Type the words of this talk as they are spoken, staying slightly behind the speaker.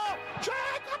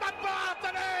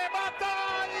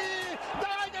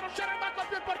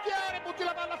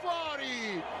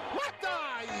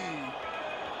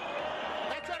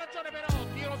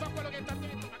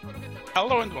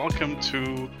Hello and welcome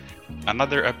to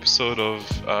another episode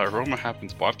of Roma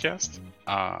Happens podcast.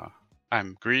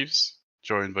 I'm Greaves,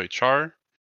 joined by Char.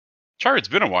 Char, it's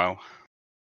been a while.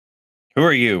 Who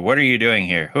are you? What are you doing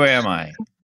here? Who am I?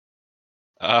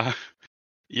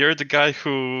 You're the guy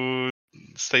who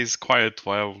stays quiet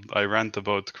while I rant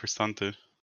about Cristante.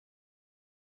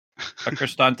 But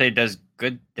Cristante does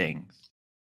good things.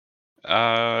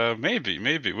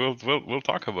 Maybe we'll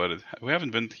talk about it. We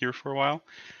haven't been here for a while,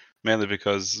 mainly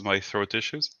because my throat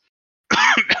issues.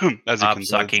 As you Stop can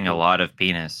sucking a lot of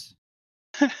penis.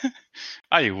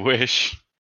 I wish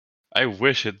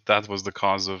that was the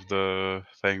cause of the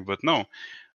thing, but no.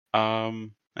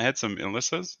 I had some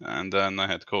illnesses, and then I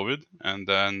had COVID, and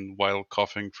then while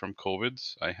coughing from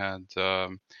COVID, I had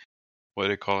what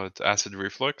do you call it, acid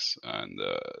reflux, and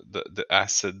the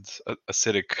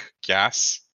acidic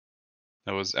gas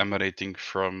that was emanating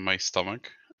from my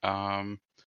stomach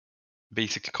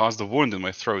basically caused a wound in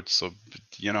my throat. So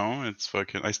it's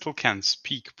fucking. I still can't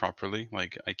speak properly.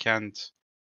 Like I can't.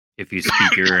 If you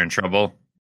speak, you're in trouble.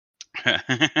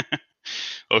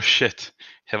 Oh shit!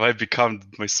 Have I become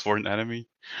my sworn enemy?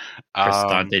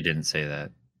 Cristante didn't say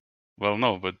that. Well,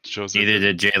 no, but Jose. Neither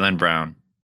did Jaylen Brown.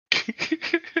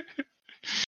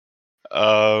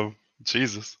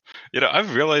 Jesus.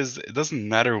 I've realized it doesn't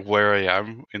matter where I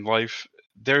am in life.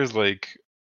 There's like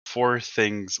 4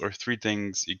 things or 3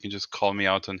 things you can just call me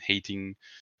out on hating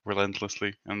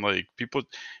relentlessly, and like people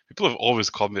have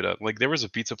always called me that. Like there was a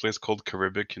pizza place called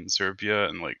Caribbean in Serbia,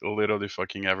 and like literally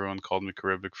fucking everyone called me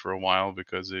Caribbean for a while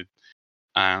because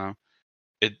I don't know.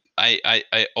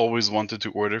 I always wanted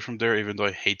to order from there, even though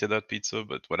I hated that pizza,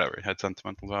 but whatever, it had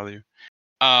sentimental value.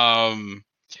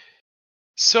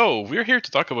 So we're here to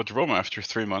talk about Roma after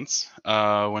 3 months.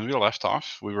 When we left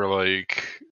off, we were like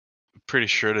pretty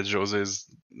sure that Jose is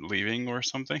leaving or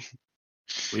something.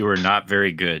 We were not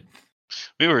very good.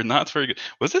 We were not very good.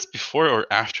 Was this before or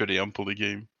after the Empoli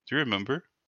game? Do you remember?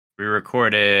 We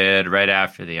recorded right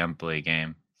after the Empoli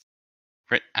game.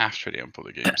 Right after the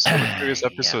Empoli game. So the previous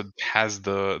episode has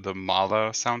the Mala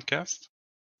soundcast.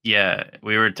 Yeah,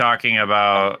 we were talking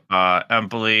about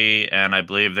Empoli, and I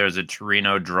believe there's a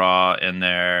Torino draw in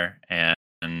there,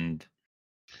 and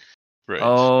right.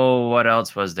 Oh, what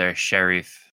else was there?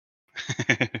 Sheriff.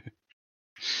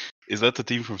 Is that the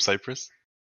team from Cyprus?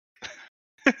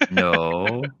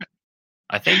 No.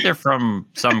 I think they're from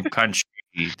some country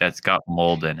that's got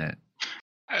mold in it.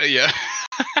 Yeah.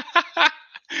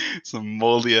 Some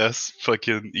moldy ass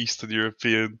fucking Eastern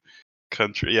European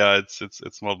country. Yeah,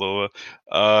 it's Moldova.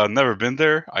 Never been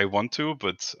there. I want to,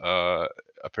 but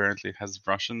apparently it has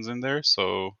Russians in there,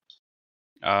 so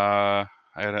I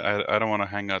don't want to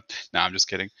hang out. Nah, I'm just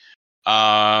kidding.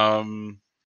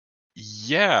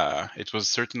 Yeah, it was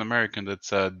certain American that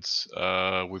said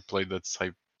we played that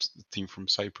team from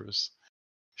Cyprus.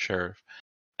 Sheriff.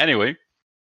 Anyway,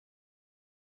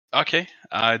 okay,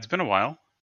 it's been a while.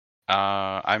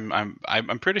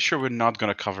 I'm pretty sure we're not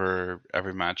gonna cover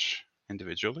every match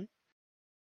individually.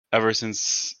 Ever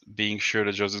since being sure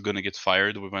that Jose's gonna get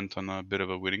fired, we went on a bit of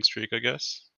a winning streak, I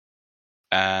guess.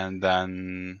 And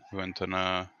then we went on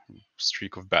a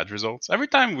streak of bad results. Every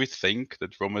time we think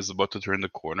that Roma is about to turn the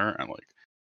corner and like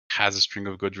has a string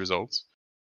of good results,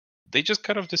 they just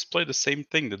kind of display the same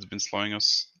thing that's been slowing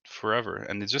us forever,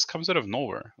 and it just comes out of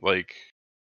nowhere. Like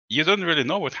you don't really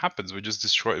know what happens. We just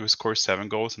we score 7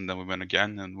 goals, and then we win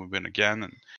again, and we win again,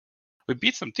 and we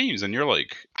beat some teams, and you're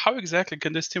like, how exactly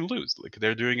can this team lose? Like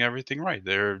they're doing everything right.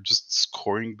 They're just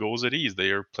scoring goals at ease.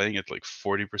 They are playing at like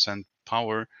 40%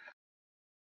 power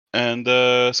and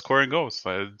scoring goals.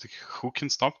 Like, who can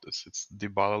stop this? It's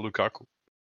Dybala, Lukaku.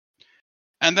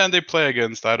 And then they play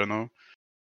against, I don't know,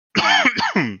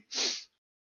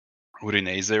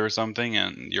 Udinese or something,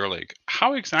 and you're like,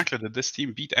 how exactly did this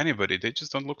team beat anybody? They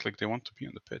just don't look like they want to be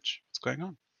on the pitch. What's going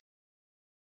on?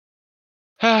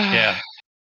 Yeah.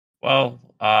 Well,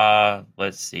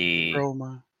 let's see.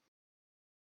 Roma.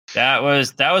 That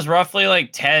was roughly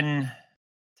like 10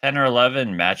 or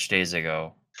 11 match days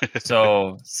ago.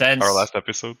 So since our last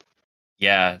episode.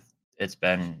 Yeah, it's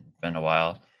been a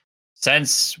while.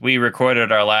 Since we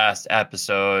recorded our last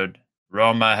episode,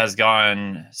 Roma has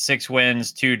gone 6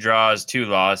 wins, 2 draws, 2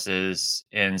 losses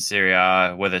in Serie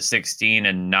A with a 16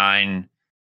 and 9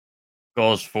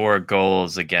 goals for,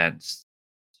 goals against.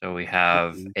 So we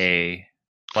have a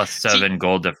 +7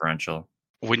 goal differential.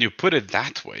 When you put it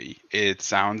that way, it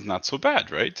sounds not so bad,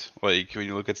 right? Like when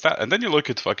you look at that, and then you look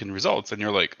at fucking results, and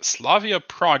you're like, Slavia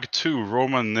Prague 2,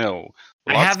 Roma 0.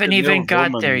 I haven't even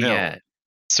got there yet.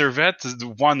 Servette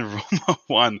 1, Roma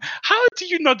 1. How do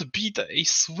you not beat a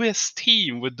Swiss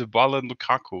team with Dybala and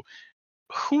Lukaku?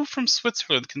 who from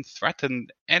Switzerland can threaten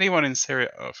anyone in Serie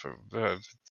A?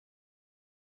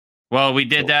 Well, we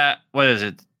did that. What is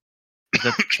it?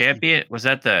 The champion, was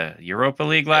that the Europa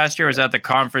League last year? Or was that the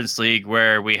Conference League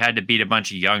where we had to beat a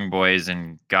bunch of young boys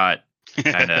and got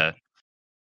kind of?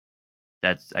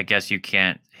 That's, I guess you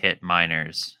can't hit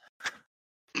minors.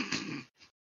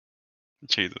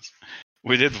 Jesus,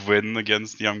 we did win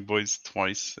against the young boys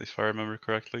twice, if I remember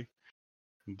correctly.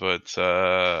 But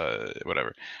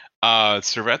whatever.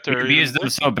 Servette We abused them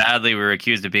so badly, we were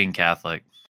accused of being Catholic.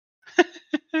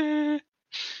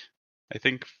 I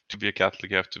think to be a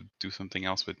Catholic, you have to do something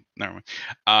else with. Never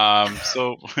mind.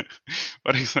 So,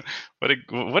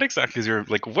 what exactly is your,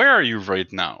 like? Where are you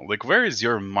right now? Like, where is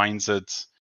your mindset?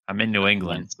 I'm in New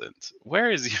England. Where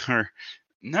is your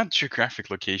not geographic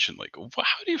location? Like,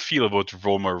 how do you feel about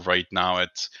Roma right now?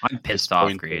 I'm pissed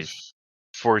off, Grease.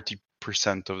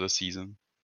 40% of the season.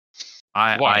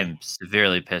 I'm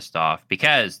severely pissed off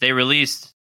because they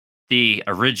released the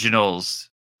originals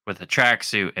with a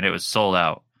tracksuit and it was sold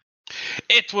out.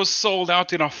 It was sold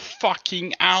out in a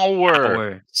fucking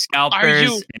hour.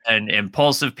 Scalpers and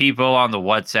impulsive people on the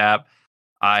WhatsApp.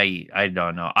 I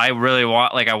don't know. I really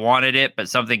I wanted it, but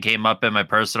something came up in my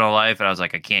personal life and I was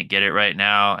like, I can't get it right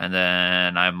now. And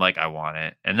then I'm like, I want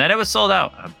it. And then it was sold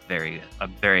out. I'm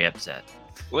very upset.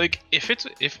 Like,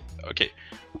 okay,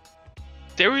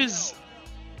 there is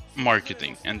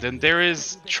marketing and then there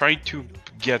is trying to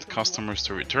get customers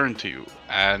to return to you,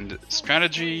 and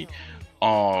strategy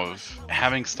of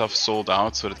having stuff sold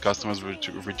out so that customers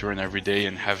would return every day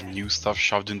and have new stuff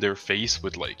shoved in their face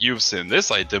with, like, you've seen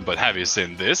this item, but have you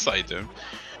seen this item?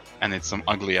 And it's some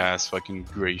ugly ass fucking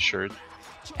gray shirt.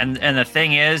 And the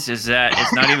thing is that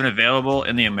it's not even available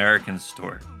in the American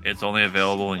store. It's only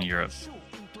available in Europe.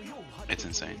 It's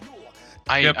insane.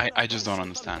 I just don't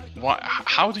understand.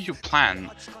 How do you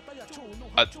plan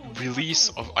a release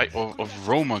of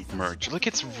Roma merch? Like,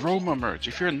 it's Roma merch.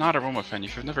 If you're not a Roma fan,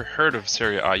 if you've never heard of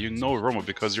Serie A, you know Roma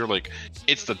because you're like,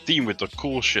 it's the team with the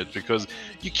cool shit, because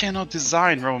you cannot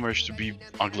design Roma merch to be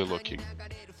ugly looking.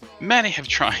 Many have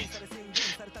tried,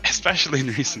 especially in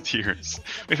recent years.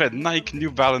 We've had Nike,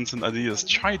 New Balance, and Adidas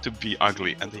try to be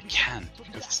ugly, and they can't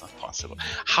because it's not possible.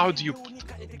 How do you...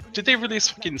 Did they release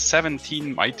fucking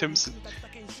 17 items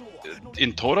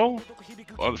in total?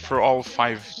 For all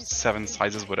 5-7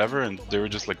 sizes, whatever, and they were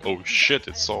just like, oh shit,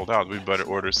 it's sold out, we better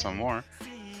order some more.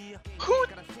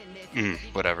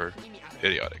 Whatever.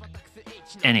 Idiotic.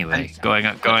 Anyway,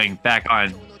 going back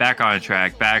on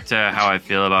track, back to how I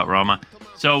feel about Roma.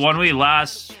 So when we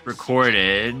last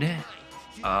recorded,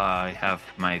 I have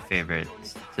my favorite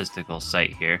statistical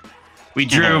site here. We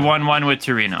drew 1-1 with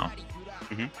Torino.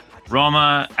 Mm-hmm.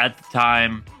 Roma at the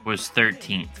time was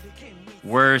 13th.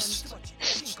 Worst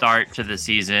start to the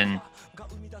season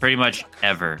pretty much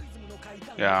ever.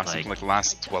 Yeah, something like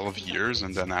last 12 years,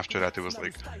 and then after that it was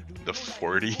like the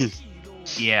 40s.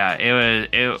 Yeah,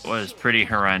 it was pretty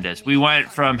horrendous. We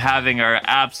went from having our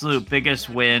absolute biggest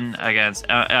win against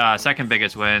second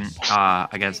biggest win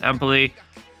against Empoli,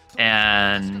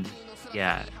 and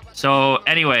yeah. So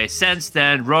anyway, since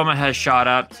then Roma has shot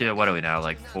up to, what are we now,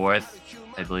 like fourth?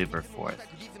 I believe we're fourth.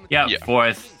 Yeah,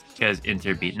 fourth, because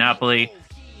Inter beat Napoli.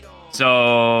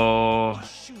 So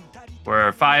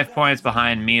we're 5 points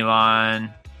behind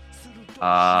Milan,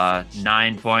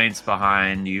 9 points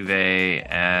behind Juve,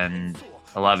 and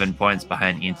 11 points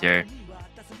behind Inter.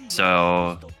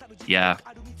 So, yeah.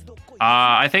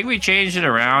 I think we changed it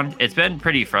around. It's been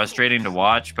pretty frustrating to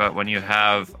watch, but when you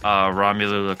have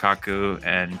Romelu Lukaku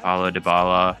and Paulo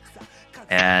Dybala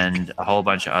and a whole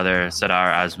bunch of other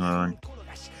Sadar Azmoun,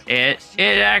 it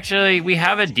actually, we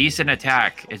have a decent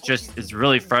attack. It's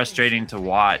really frustrating to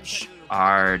watch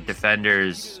our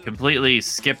defenders completely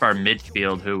skip our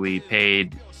midfield, who we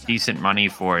paid decent money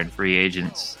for in free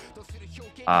agents.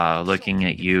 Looking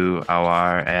at you,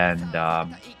 Awar,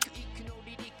 and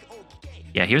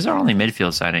he was our only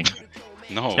midfield signing.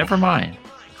 No, never mind.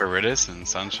 Paredes and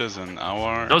Sanchez and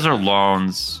Awar. Those are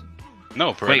loans.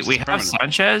 No, Paredes. Wait, we have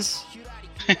Sanchez?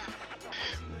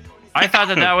 I thought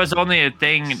that was only a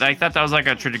thing. I thought that was like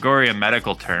a Trigoria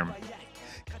medical term.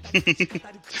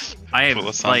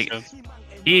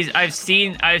 I've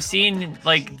seen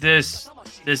like this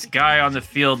guy on the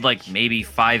field like maybe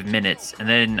 5 minutes, and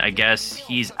then I guess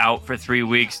he's out for 3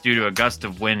 weeks due to a gust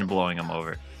of wind blowing him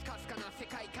over.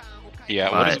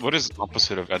 Yeah, what is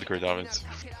opposite of Edgar Davids?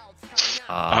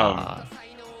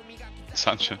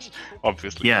 Sanchez,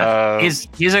 obviously. Yeah,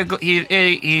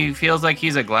 he feels like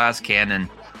he's a glass cannon.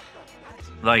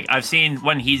 Like, I've seen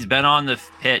when he's been on the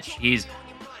pitch, he's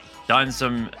done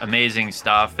some amazing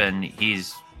stuff, and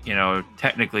he's,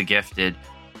 technically gifted.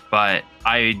 but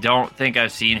I don't think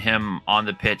I've seen him on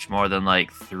the pitch more than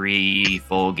like 3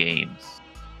 full games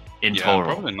in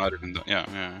total. Probably not even that.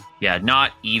 Yeah. Yeah,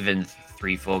 not even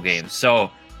 3 full games. So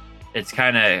it's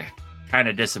kind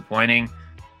of disappointing.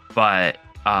 But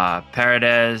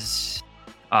Paredes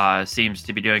seems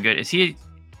to be doing good. Is he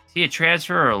a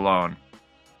transfer or a loan?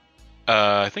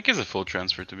 I think he's a full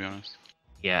transfer, to be honest.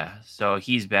 Yeah, so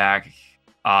he's back.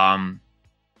 Who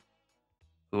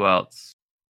else?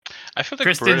 I feel like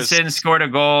Christensen scored a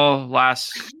goal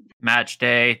last match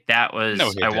day. That was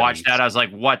I watched that. I was like,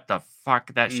 "What the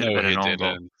fuck? That should have been an own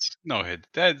goal." No,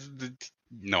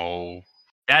 no.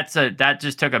 That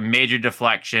just took a major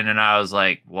deflection, and I was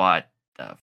like, "What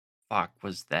the fuck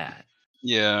was that?"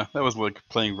 Yeah, that was like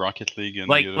playing Rocket League, and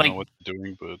you don't know what you're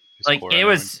doing, but like it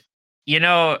was,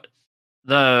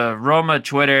 the Roma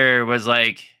Twitter was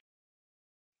like,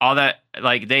 all that,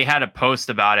 like they had a post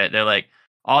about it. They're like,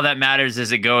 all that matters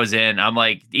is it goes in. I'm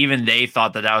like, even they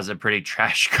thought that was a pretty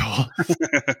trash goal.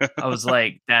 I was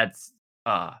like, that's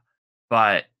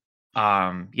but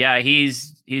yeah,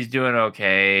 he's doing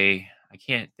okay. I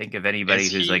can't think of anybody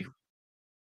who's like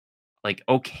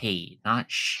okay, not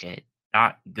shit,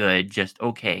 not good, just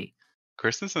okay.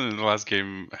 Christensen in the last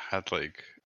game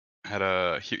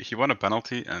he won a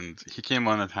penalty, and he came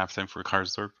on at halftime for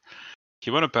Karsdorp. He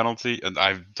won a penalty, and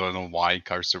I don't know why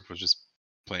Karsdorp was just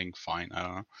playing fine. I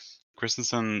don't know.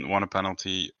 Christensen won a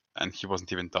penalty, and he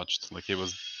wasn't even touched. Like, it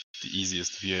was the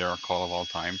easiest VAR call of all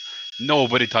time.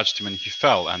 Nobody touched him, and he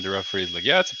fell. And the referee is like,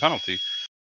 "Yeah, it's a penalty."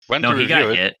 Went to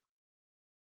review it. Hit.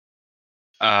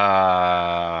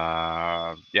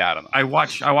 Yeah, I don't know. I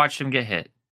watched him get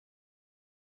hit.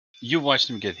 You watched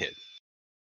him get hit.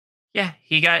 Yeah,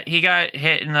 he got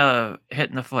hit in the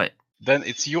foot. Then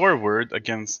it's your word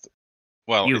against.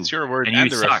 Well, it's your word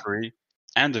and the referee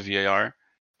and the VAR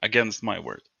against my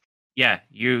word. Yeah,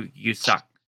 you suck.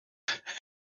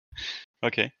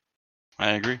 Okay,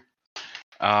 I agree.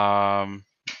 I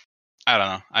don't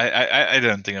know. I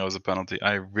didn't think it was a penalty.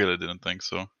 I really didn't think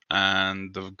so.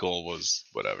 And the goal was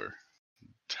whatever.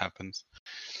 It happens.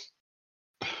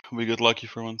 We got lucky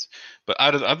for once. But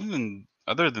other than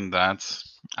that,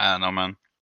 I don't know, man.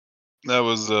 That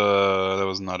was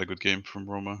not a good game from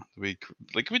Roma. We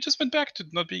just went back to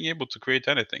not being able to create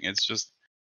anything. It's just.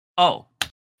 Oh,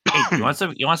 hey, you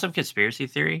want some conspiracy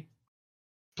theory?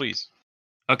 Please.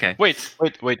 Okay. Wait.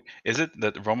 Is it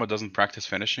that Roma doesn't practice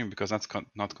finishing? Because that's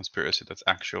not conspiracy. That's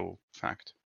actual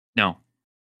fact. No.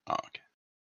 Oh, okay.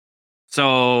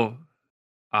 So,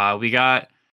 we got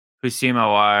Houssem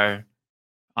Aouar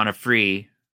on a free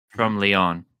from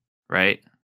Lyon, right?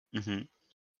 Mm-hmm.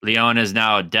 Lyon is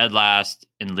now dead last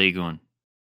in Ligue 1.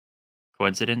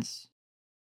 Coincidence?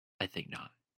 I think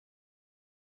not.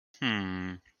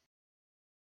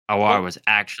 Aouar was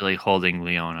actually holding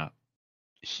Lyon up.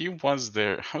 He was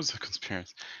their. How's the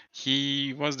conspiracy?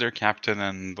 He was their captain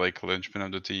and like linchpin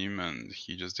of the team, and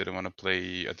he just didn't want to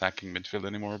play attacking midfield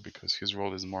anymore because his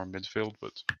role is more midfield.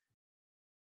 But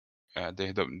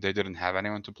they didn't have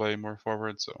anyone to play more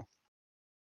forward, so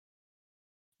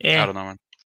I don't know,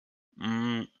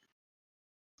 man.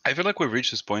 I feel like we've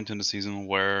reached this point in the season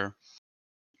where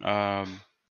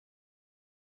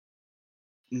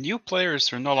new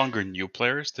players are no longer new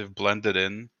players. They've blended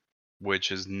in,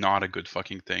 which is not a good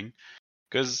fucking thing.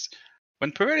 Because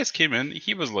when Paredes came in,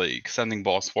 he was like sending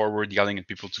balls forward, yelling at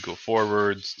people to go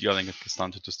forward, yelling at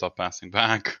Cristante to stop passing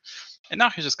back. And now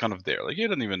he's just kind of there. Like, you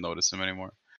don't even notice him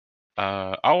anymore.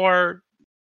 Aouar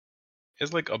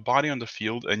is like a body on the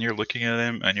field, and you're looking at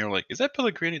him, and you're like, is that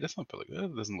Pellegrini? That's not Pellegrini.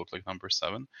 That doesn't look like number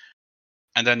 7.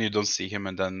 And then you don't see him,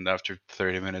 and then after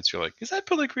 30 minutes, you're like, is that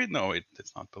Pellegrini? No,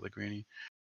 it's not Pellegrini.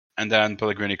 And then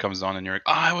Pellegrini comes on, and you're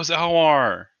like, it was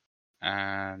Aouar.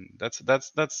 And that's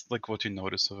like what you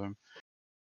notice of him.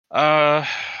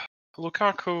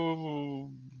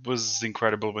 Lukaku was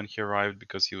incredible when he arrived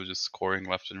because he was just scoring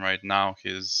left and right. Now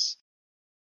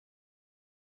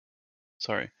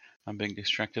sorry, I'm being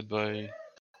distracted by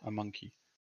a monkey.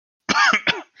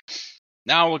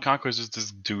 Now Lukaku is just this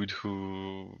dude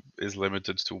who is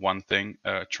limited to one thing,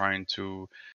 trying to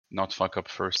not fuck up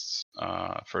first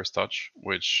touch,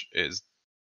 which is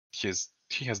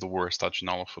he has the worst touch in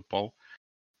all of football.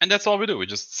 And that's all we do. We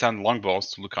just send long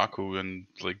balls to Lukaku and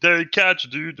like, there, catch,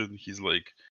 dude. And he's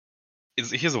like,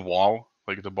 he has a wall.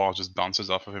 Like, the ball just bounces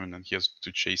off of him and then he has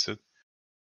to chase it.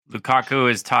 Lukaku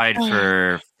is tied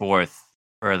for 4th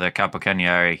for the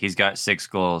Campocanieri. He's got 6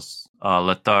 goals.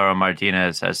 Lautaro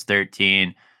Martinez has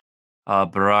 13.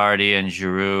 Berardi and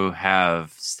Giroud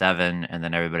have 7, and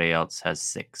then everybody else has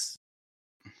 6.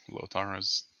 Lautaro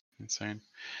is insane.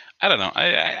 I don't know.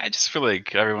 I just feel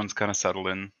like everyone's kind of settled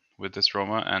in with this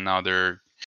Roma, and now they're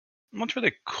I'm not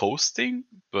really coasting,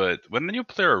 but when the new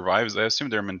player arrives, I assume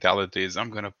their mentality is, I'm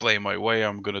going to play my way,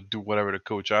 I'm going to do whatever the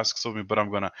coach asks of me, but I'm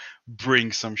going to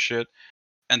bring some shit.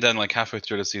 And then, like, halfway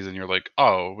through the season, you're like,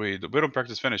 oh, we don't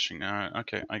practice finishing.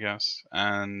 Okay, I guess.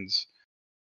 And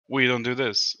we don't do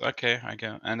this. Okay, I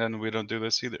guess. And then we don't do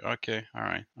this either. Okay, all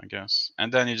right, I guess.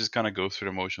 And then you just kind of go through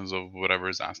the motions of whatever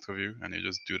is asked of you, and you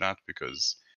just do that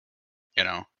because, you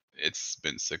know, it's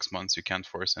been 6 months. You can't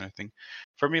force anything.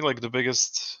 For me, like, the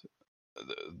biggest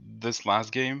this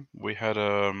last game we had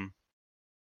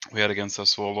against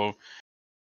Sassuolo,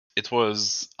 it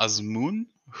was Azmoun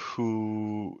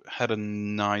who had a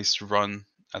nice run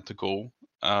at the goal.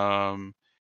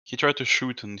 He tried to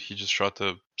shoot and he just shot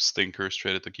a stinker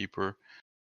straight at the keeper.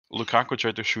 Lukaku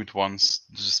tried to shoot once,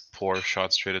 just poor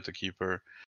shot straight at the keeper.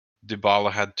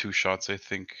 Dybala had 2 shots, I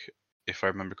think, if I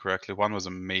remember correctly. One was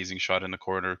an amazing shot in the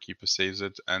corner, keeper saves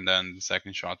it, and then the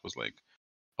second shot was like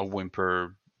a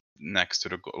whimper next to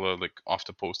the goal, like off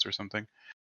the post or something.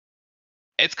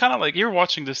 It's kind of like you're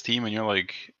watching this team and you're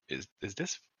like, is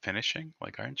this finishing?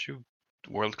 Like, aren't you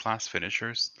world class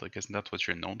finishers? Like, isn't that what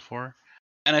you're known for?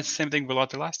 And it's the same thing with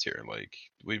Lotte last year. Like,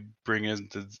 we bring in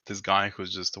this guy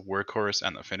who's just a workhorse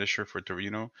and a finisher for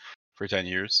Torino for 10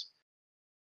 years.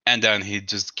 And then he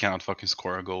just cannot fucking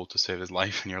score a goal to save his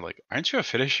life. And you're like, aren't you a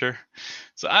finisher?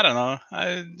 So I don't know.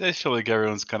 I feel like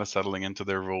everyone's kind of settling into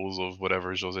their roles of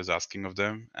whatever Jose's asking of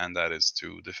them. And that is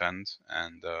to defend.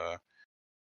 And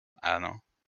I don't know,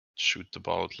 shoot the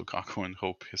ball at Lukaku and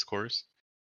hope he scores.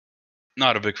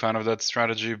 Not a big fan of that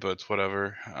strategy, but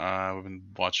whatever. We've been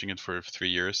watching it for 3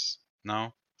 years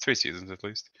now. 3 seasons at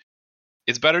least.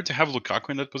 It's better to have Lukaku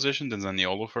in that position than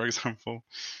Zaniolo, for example.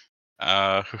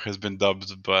 Who has been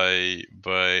dubbed by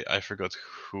I forgot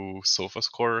who,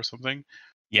 SofaScore or something.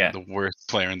 Yeah, The worst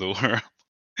player in the world.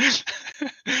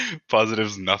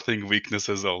 Positives nothing,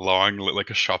 weaknesses a long, like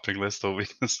a shopping list of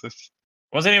weaknesses.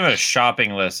 it wasn't even a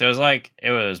shopping list. It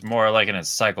was more like an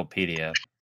encyclopedia.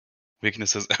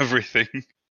 Weaknesses everything.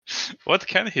 What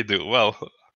can he do? Well,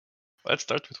 let's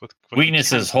start with what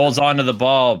Weaknesses: holds on to the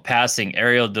ball, passing,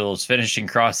 aerial duels, finishing,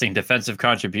 crossing, defensive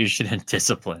contribution, and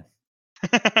discipline.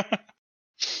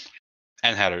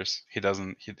 And headers. He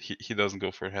doesn't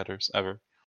go for headers ever.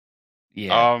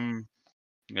 Yeah.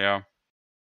 Yeah.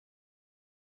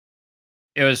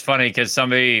 It was funny because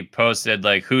somebody posted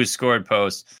like who scored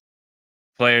post.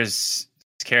 Players'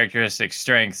 characteristics,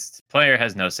 strengths. Player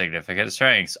has no significant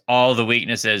strengths. All the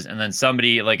weaknesses, and then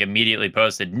somebody like immediately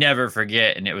posted, "Never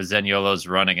forget," and it was Zaniolo's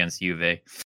run against Juve.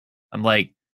 I'm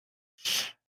like,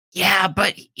 yeah,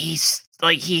 but he's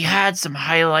like he had some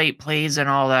highlight plays and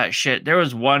all that shit. There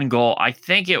was one goal, I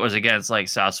think it was against like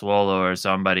Sassuolo or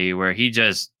somebody, where he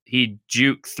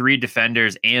juked 3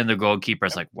 defenders and the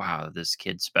goalkeeper's like, wow, this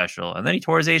kid's special. And then he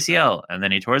tore his ACL, and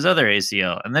then he tore his other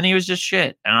ACL, and then he was just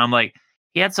shit. And I'm like,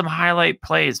 he had some highlight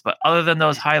plays, but other than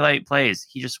those highlight plays,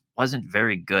 he just wasn't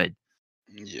very good.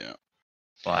 Yeah.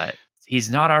 But he's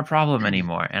not our problem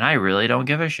anymore, and I really don't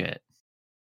give a shit.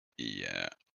 Yeah.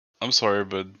 I'm sorry,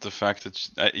 but the fact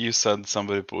that you said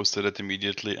somebody posted it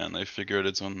immediately, and I figured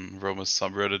it's on Roma's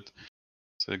subreddit,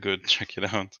 so good, check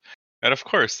it out. And of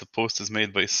course, the post is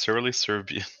made by Surly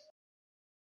Serbian.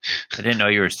 I didn't know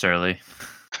you were surly.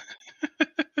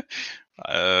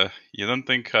 You don't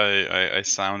think I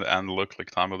sound and look like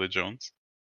Tommy Lee Jones?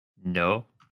 No.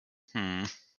 All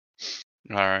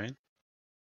right.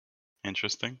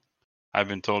 Interesting. I've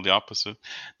been told the opposite.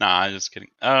 Nah, I'm just kidding.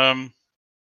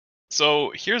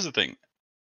 So here's the thing.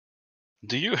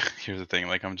 Here's the thing,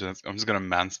 like I'm just gonna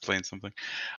mansplain something.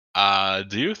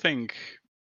 Do you think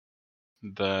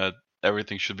that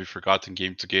everything should be forgotten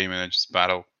game to game and just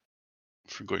battle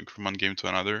for going from one game to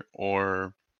another?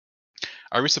 Or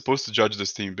are we supposed to judge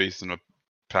this team based on the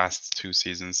past 2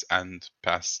 seasons and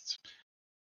past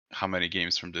how many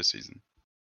games from this season?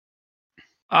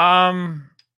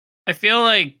 I feel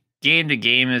like game to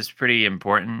game is pretty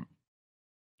important.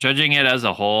 Judging it as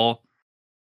a whole,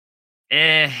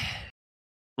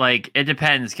 like it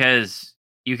depends because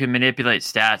you can manipulate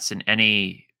stats in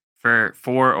any for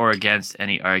or against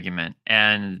any argument,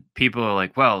 and people are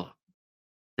like, well,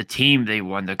 the team they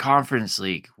won the Conference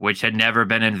League, which had never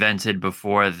been invented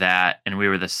before that, and we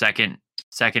were the second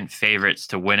favorites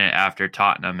to win it after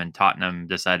Tottenham, and Tottenham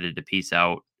decided to peace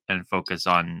out and focus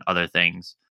on other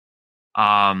things.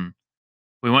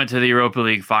 We went to the Europa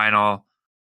League final.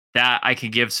 That I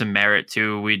could give some merit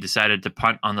to. We decided to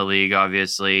punt on the league,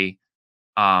 obviously,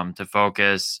 to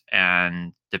focus.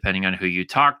 And depending on who you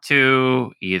talk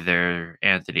to, either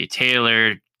Anthony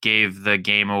Taylor gave the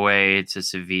game away to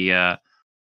Sevilla.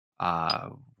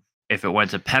 If it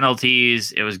went to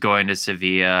penalties, it was going to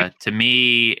Sevilla. To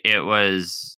me, it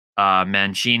was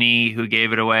Mancini who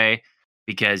gave it away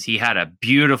because he had a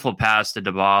beautiful pass to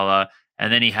Dybala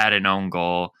and then he had an own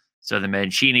goal. So the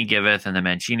Mancini giveth and the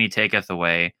Mancini taketh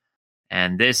away.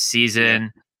 And this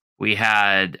season we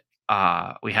had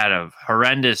a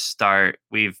horrendous start.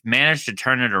 We've managed to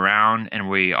turn it around and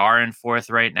we are in fourth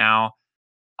right now.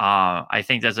 I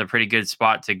think that's a pretty good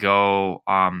spot to go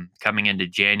coming into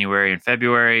January and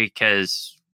February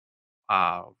because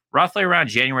roughly around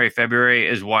January, February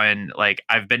is when like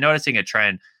I've been noticing a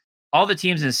trend. All the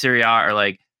teams in Serie A are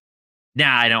like,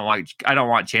 nah, I don't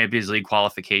want Champions League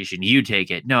qualification. You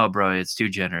take it. No, bro, it's too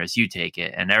generous. You take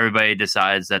it. And everybody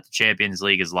decides that the Champions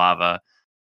League is lava.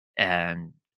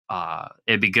 And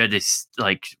it'd be good to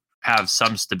like have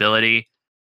some stability.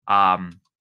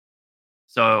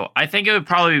 So I think it would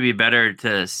probably be better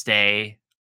to stay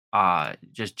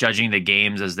just judging the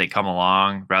games as they come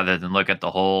along rather than look at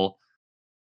the whole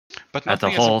But at the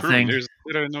nothing is whole improving. thing. There's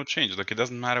literally no change. Like it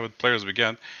doesn't matter what players we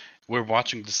get. We're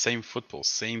watching the same football,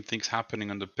 same things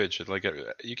happening on the pitch. Like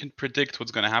you can predict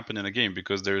what's going to happen in a game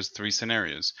because there's three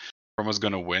scenarios. Roma's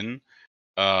going to win,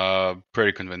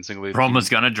 pretty convincingly. Roma's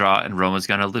gonna draw and Roma's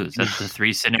gonna lose. That's the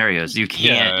three scenarios. You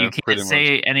can't pretty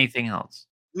say much. anything else.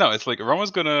 No, it's like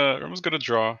Roma's gonna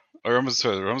draw, or Roma's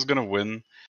gonna win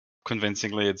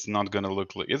convincingly. It's not gonna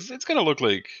look like it's gonna look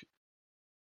like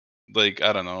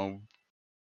I don't know,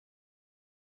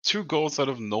 2 goals out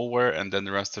of nowhere, and then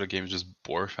the rest of the game is just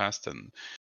bore fest and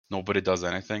nobody does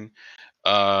anything.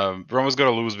 Roma's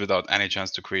gonna lose without any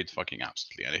chance to create fucking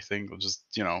absolutely anything. Just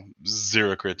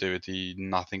zero creativity,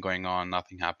 nothing going on,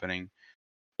 nothing happening,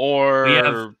 We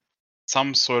have or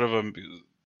some sort of a.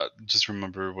 Just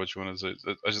remember what you want to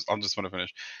say. I just want to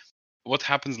finish. What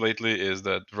happens lately is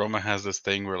that Roma has this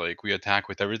thing where like we attack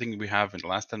with everything we have in the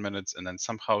last 10 minutes, and then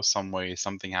somehow, some way,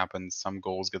 something happens. Some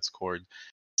goals get scored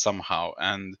somehow,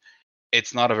 and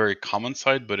it's not a very common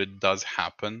sight, but it does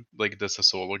happen. Like this a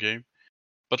solo game.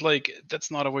 But like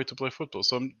that's not a way to play football.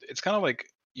 So it's kind of like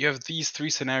you have these 3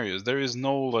 scenarios. There is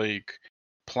no like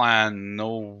plan,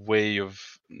 no way of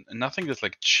nothing that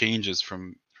like changes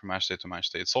from match day to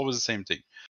match day. It's always the same thing.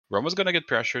 Roma's gonna get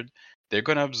pressured. They're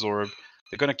gonna absorb.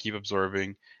 They're gonna keep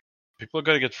absorbing. People are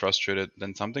gonna get frustrated.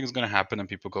 Then something's gonna happen, and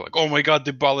people go like, "Oh my God,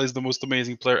 Dybala is the most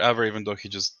amazing player ever," even though he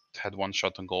just had 1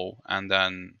 shot on goal. And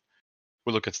then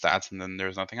we look at stats, and then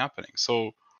there's nothing happening.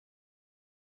 So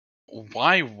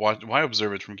why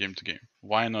observe it from game to game?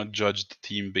 Why not judge the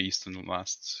team based on the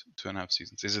last 2.5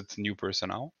 seasons? Is it new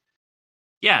personnel?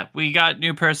 Yeah, we got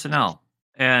new personnel,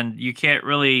 and you can't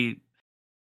really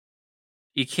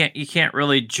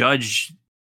judge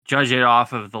it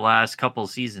off of the last couple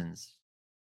seasons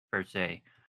per se.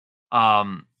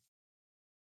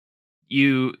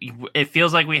 It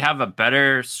feels like we have a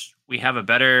better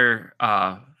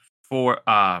for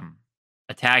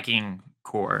attacking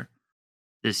core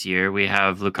this year. We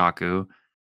have Lukaku,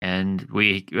 and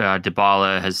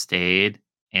Dybala has stayed,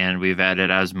 and we've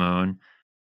added Asmoon.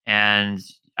 And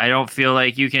I don't feel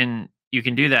like you can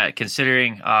do that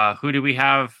considering who did we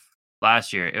have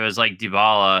last year? It was like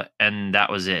Dybala, and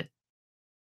that was it.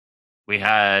 We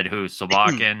had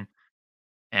Slovakian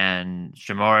and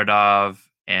Shamorodov,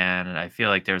 and I feel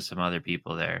like there's some other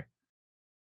people there.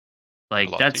 Like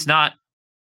Bellotti? That's not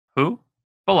who?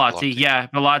 Bellotti. Bellotti. Yeah,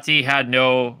 Bellotti had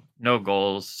no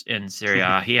goals in Serie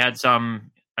A. He had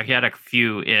a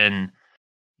few in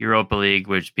Europa League,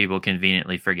 which people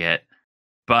conveniently forget.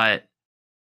 But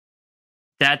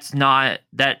that's not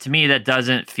that to me. That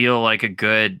doesn't feel like a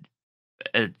good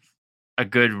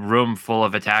room full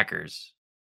of attackers.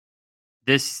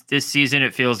 This season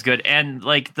it feels good, and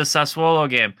like the Sassuolo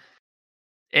game,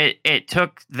 it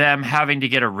took them having to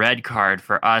get a red card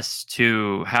for us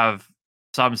to have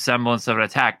some semblance of an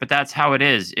attack. But that's how it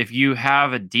is. If you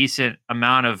have a decent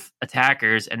amount of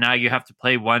attackers, and now you have to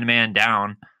play one man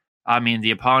down. I mean, the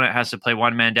opponent has to play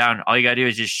one man down. All you got to do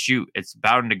is just shoot. It's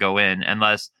bound to go in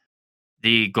unless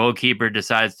the goalkeeper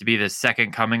decides to be the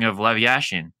second coming of Lev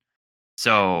Yashin.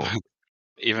 So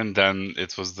even then,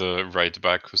 it was the right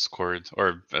back who scored,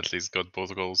 or at least got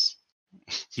both goals.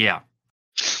 Yeah,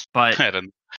 but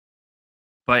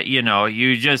you know,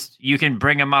 you can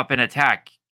bring them up and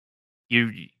attack.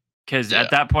 Because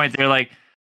at that point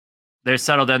they're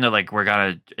settled in. They're like, we're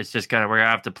gonna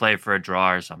have to play for a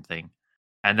draw or something.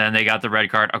 And then they got the red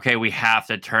card. Okay, we have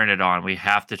to turn it on. We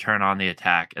have to turn on the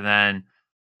attack. And then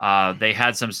they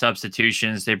had some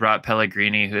substitutions. They brought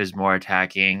Pellegrini, who is more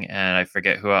attacking, and I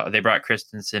forget who else. They brought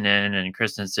Christensen in, and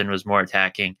Christensen was more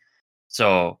attacking.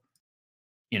 So,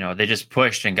 you know, they just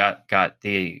pushed and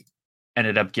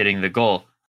ended up getting the goal.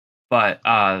 But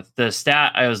the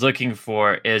stat I was looking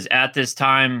for is at this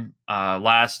time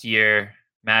last year,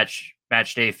 match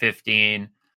match day 15.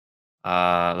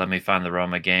 Let me find the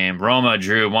Roma game. Roma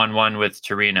drew 1-1 with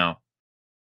Torino.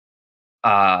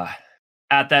 At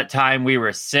that time, we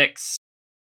were 6.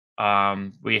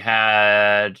 We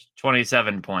had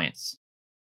 27 points.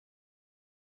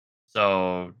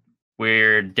 So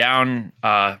we're down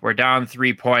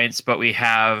 3 points, but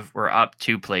we're up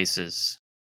 2 places.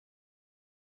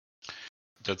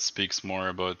 That speaks more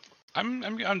about.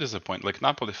 I'm disappointed. Like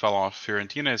Napoli fell off.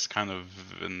 Fiorentina is kind of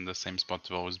in the same spot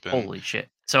they've always been. Holy shit!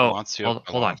 So Lazio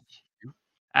hold on.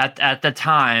 At the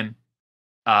time,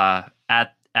 at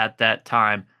that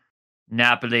time,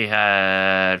 Napoli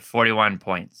had 41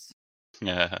 points.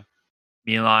 Yeah.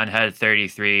 Milan had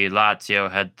 33.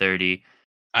 Lazio had 30.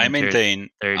 I Inter maintain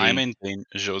 30.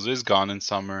 Jose is gone in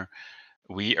summer.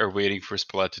 We are waiting for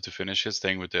Spalletti to finish his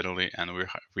thing with Italy, and we're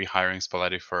rehiring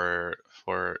Spalletti for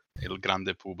Il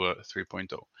Grande Puba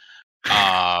 3.0.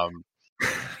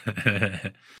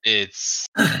 It's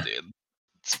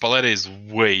Spalletti is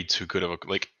way too good of a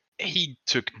he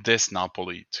took this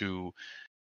Napoli to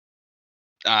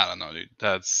I don't know, dude.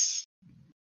 That's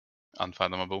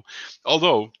unfathomable.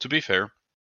 Although to be fair,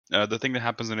 the thing that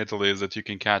happens in Italy is that you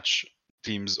can catch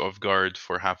teams off guard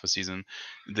for half a season.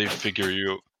 They figure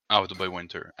you out by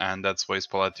winter, and that's why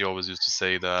Spalletti always used to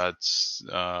say that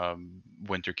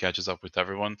winter catches up with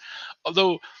everyone.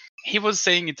 Although he was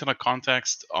saying it in a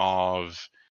context of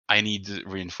I need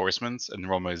reinforcements, and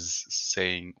Roma is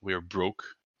saying we're broke,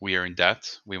 we are in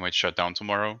debt, we might shut down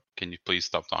tomorrow. Can you please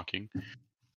stop talking?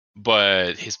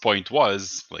 But his point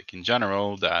was, like in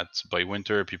general, that by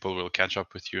winter people will catch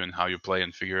up with you and how you play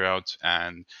and figure out,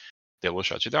 and they will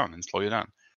shut you down and slow you down.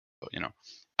 But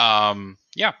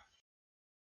yeah.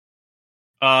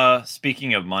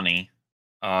 Speaking of money,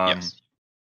 Yes.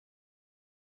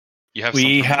 You have.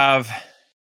 We have.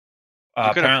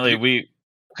 Apparently, you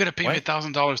could have paid me What?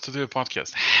 $1,000 to do a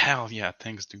podcast. Hell yeah,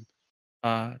 thanks, dude.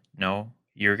 No,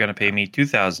 you're gonna pay me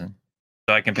 $2,000,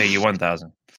 so I can pay you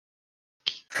 $1,000.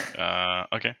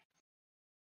 Okay.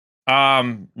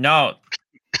 No,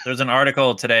 there's an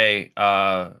article today.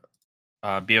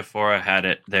 Biafora had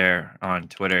it there on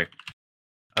Twitter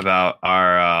about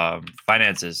our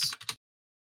finances.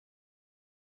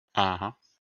 Uh-huh.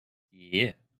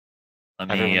 Yeah.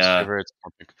 Everyone's favorite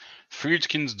topic.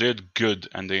 Friedkins did good,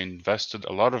 and they invested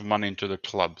a lot of money into the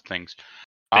club. Thanks.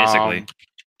 Basically.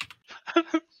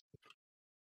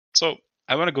 So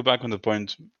I want to go back on the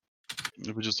point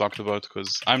we just talked about,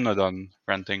 because I'm not done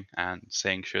ranting and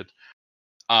saying shit.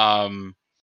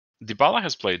 Dybala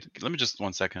has played. Let me just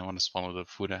 1 second. I want to swallow the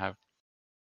food I have.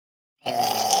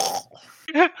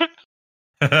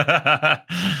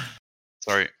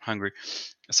 Sorry, hungry.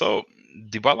 So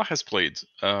Dybala has played.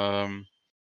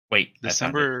 Wait,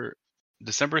 December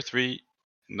 3,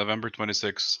 November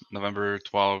 26, November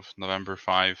 12, November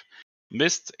 5.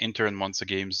 Missed Inter and Monza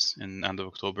games in end of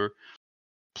October.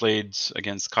 Played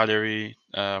against Cagliari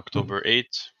October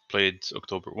 8. Played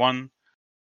October 1.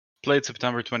 Played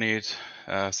September 28,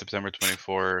 September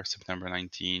 24, September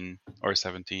 19 or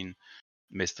 17.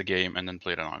 Missed the game, and then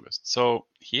played in August. So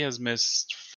he has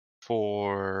missed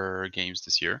 4 games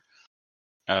this year.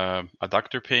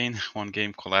 Adductor pain, 1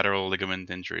 game, collateral ligament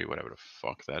injury, whatever the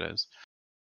fuck that is.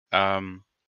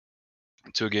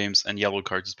 2 games, and yellow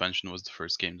card suspension was the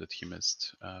first game that he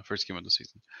missed. First game of the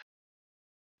season.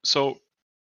 So,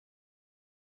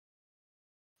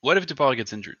 what if Dybala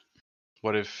gets injured?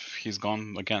 What if he's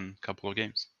gone again a couple of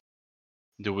games?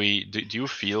 Do you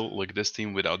feel like this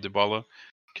team without Dybala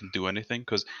can do anything?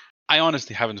 Because I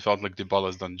honestly haven't felt like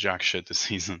Dybala's done jack shit this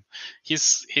season.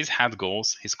 He's had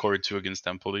goals. He scored 2 against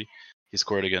Empoli. He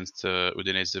scored against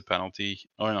Udinese penalty.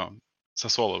 Oh no,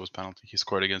 Sassuolo was penalty. He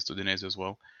scored against Udinese as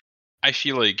well. I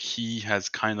feel like he has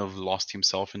kind of lost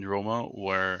himself in Roma,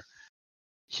 where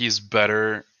he's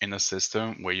better in a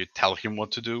system where you tell him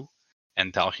what to do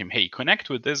and tell him, hey, connect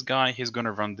with this guy. He's going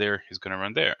to run there. He's going to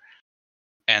run there.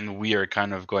 And we are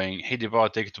kind of going, hey,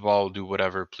 Dybala, take the ball, do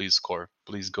whatever, please score,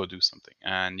 please go do something.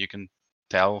 And you can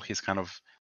tell he's kind of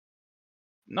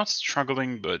not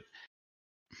struggling, but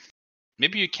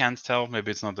maybe you can't tell.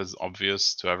 Maybe it's not as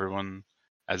obvious to everyone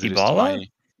as it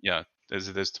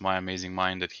is to my amazing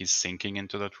mind that he's sinking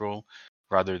into that role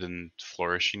rather than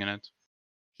flourishing in it.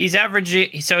 He's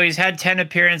averaging, so he's had 10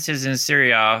 appearances in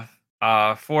Serie A,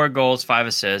 4 goals, 5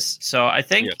 assists. So I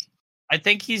think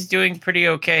he's doing pretty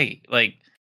okay. Like,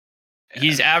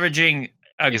 he's averaging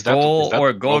a goal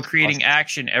or goal-creating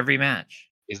action every match.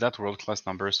 Is that world-class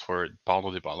numbers for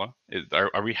Paulo Dybala?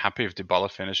 Are we happy if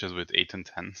Dybala finishes with 8 and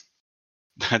 10?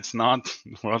 That's not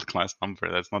world-class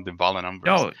number. That's not Dybala numbers.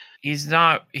 No, he's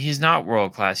not. He's not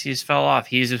world-class. He's fell off.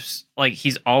 He's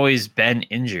always been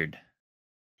injured.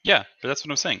 Yeah, but that's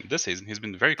what I'm saying. This season, he's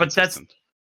been very But that's consistent.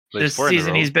 Played this 4 in a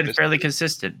season row. he's been This fairly season-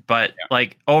 consistent. But Yeah.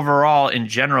 like overall, in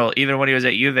general, even when he was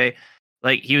at Juve,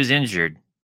 like he was injured.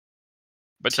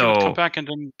 But he would come So back and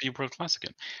then be world class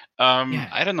again. yeah,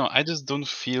 I don't know. I just don't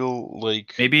feel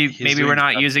like maybe he's we're doing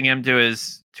not that. using him to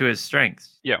his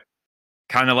strengths. Yeah.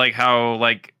 Kind of like how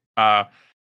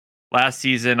last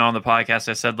season on the podcast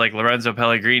I said like Lorenzo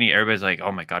Pellegrini, everybody's like,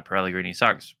 "Oh my god, Pellegrini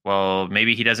sucks." Well,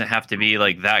 maybe he doesn't have to be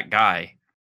like that guy.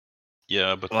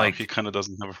 Yeah, but now he Like kind of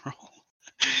doesn't have a role.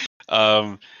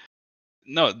 um,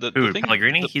 no, the who? thing.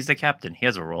 Pellegrini? He's the captain. He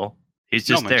has a role. He's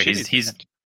No, just there. Mancini's the He's captain.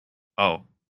 oh.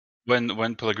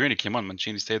 When Pellegrini came on,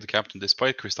 Mancini stayed the captain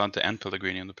despite Cristante and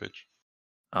Pellegrini on the pitch.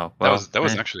 Oh, well. That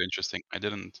was actually interesting. I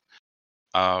didn't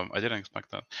expect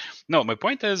that. No, my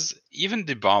point is even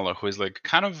Dybala, who is like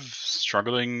kind of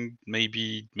struggling,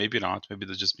 maybe not, maybe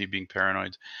that's just me being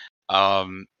paranoid.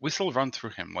 We still run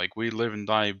through him. Like we live and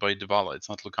die by Dybala. It's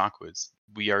not Lukaku.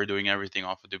 We are doing everything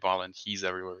off of Dybala, and he's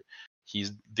everywhere.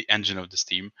 He's the engine of this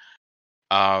team.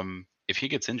 If he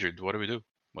gets injured, what do we do?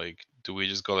 Like, do we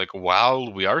just go like, well,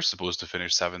 we are supposed to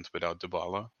finish 7th without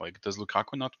Dybala? Like, does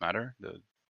Lukaku not matter?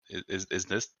 Is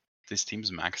this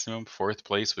team's maximum 4th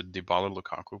place with Dybala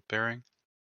Lukaku pairing?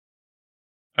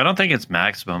 I don't think it's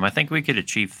maximum. I think we could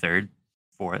achieve 3rd,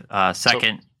 4th,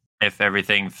 second if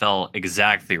everything fell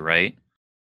exactly right.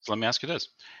 So let me ask you this: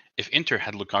 if Inter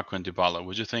had Lukaku and Dybala,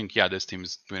 would you think, yeah, this team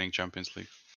is winning Champions League?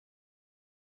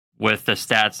 With the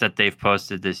stats that they've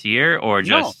posted this year, or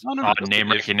just No. on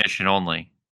name recognition only?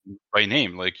 By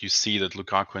name, like you see that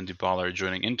Lukaku and Dybala are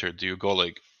joining Inter, do you go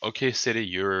like, okay, City,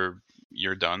 you're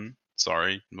done.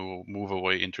 Sorry, move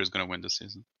away. Inter's gonna win this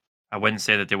season. I wouldn't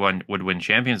say that they would win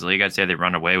Champions League. I'd say they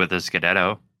run away with the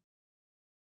Scudetto.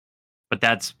 But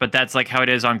that's like how it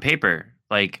is on paper.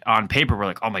 Like on paper, we're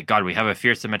like, oh my god, we have a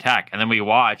fearsome attack, and then we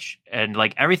watch and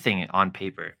like everything on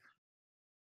paper.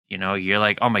 You know, you're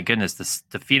like, oh my goodness,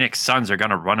 the Phoenix Suns are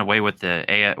gonna run away with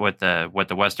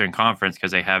the Western Conference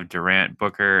because they have Durant,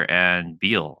 Booker, and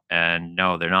Beal, and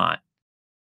no, they're not.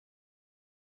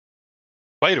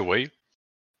 By the way,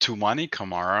 Toumani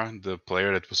Kamara, the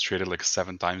player that was traded like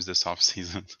 7 times this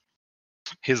offseason,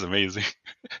 he's amazing.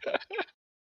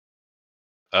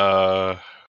 Let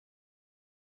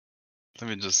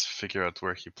me just figure out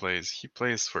where he plays. He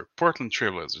plays for Portland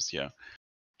Trailblazers. Yeah,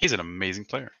 he's an amazing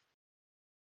player.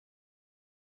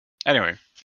 Anyway,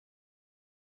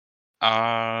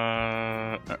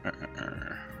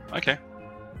 okay.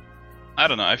 I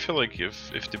don't know. I feel like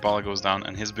if Dybala goes down,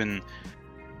 and he's been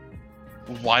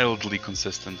wildly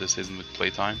consistent this season with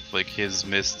playtime, like he's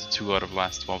missed 2 out of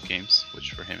last 12 games,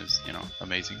 which for him is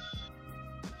amazing.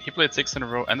 He played 6 in a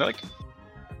row, and like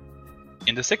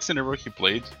in the 6 in a row he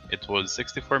played, it was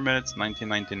 64 minutes, 90,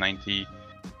 90, 90,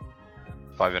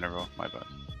 5 in a row. My bad.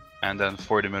 And then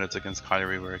 40 minutes against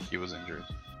Cagliari where he was injured.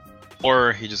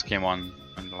 Or he just came on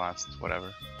in the last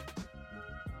whatever.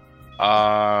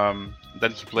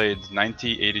 Then he played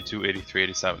 90, 82, 83,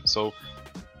 87. So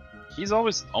he's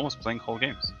always almost playing whole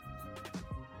games.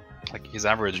 Like he's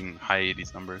averaging high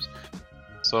 80s numbers.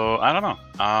 So I don't know.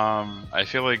 I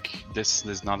feel like this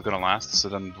is not gonna last. So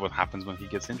then what happens when he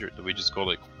gets injured? Do we just go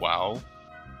like, wow,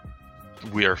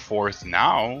 we are 4th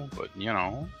now, but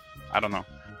I don't know.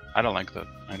 I don't like that.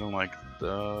 I don't like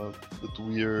that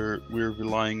we're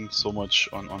relying so much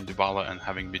on Dybala and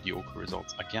having mediocre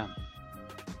results again.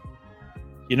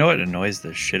 You know what annoys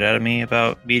the shit out of me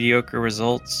about mediocre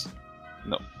results?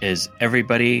 No. Is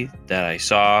everybody that I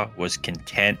saw was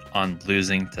content on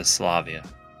losing to Slavia.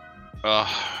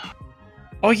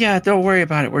 Oh yeah, don't worry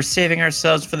about it. We're saving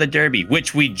ourselves for the derby,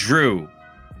 which we drew.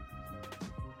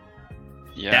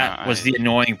 Yeah, that was the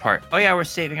annoying part. Oh yeah, we're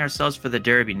saving ourselves for the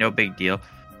derby. No big deal.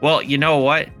 Well, you know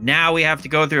what? Now we have to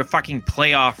go through a fucking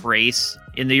playoff race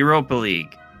in the Europa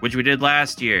League, which we did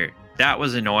last year. That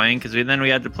was annoying because then we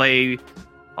had to play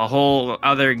a whole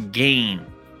other game.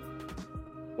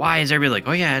 Why is everybody like,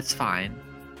 oh yeah, it's fine?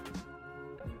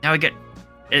 Now we get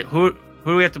it. Who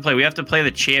do we have to play? We have to play the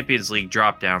Champions League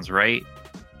drop downs, right?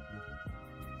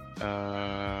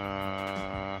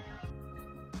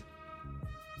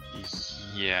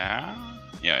 Yeah,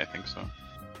 I think so.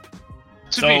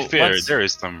 To be fair, there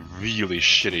is some really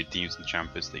shitty teams in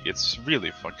Champions League. It's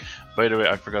really fun. By the way,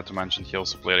 I forgot to mention he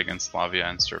also played against Slavia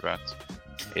and Servette.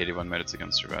 81 minutes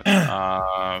against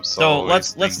Servette. So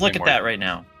let's look at that right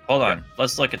now. Hold on. Yeah.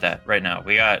 Let's look at that right now.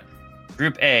 We got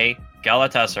Group A,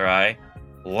 Galatasaray,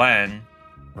 Len,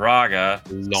 Braga,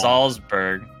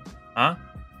 Salzburg. Huh?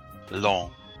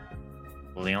 Lyon.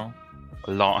 Wow.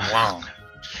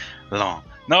 Lyon.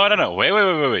 No, I don't know.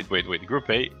 Wait. Group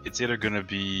A, it's either gonna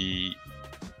be...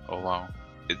 Oh, wow.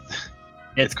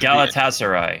 It's It could be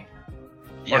Galatasaray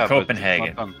yeah, or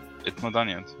Copenhagen. But it's not done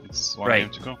yet. It's one Right.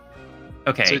 game to go.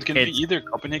 Okay. So it can be either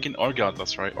Copenhagen or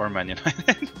Galatasaray or Man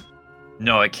United.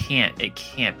 No, it can't. It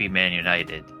can't be Man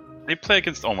United. They play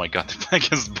against. Oh my god, they play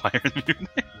against Bayern Munich.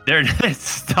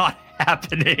 It's not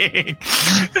happening.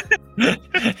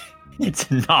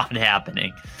 It's not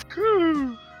happening.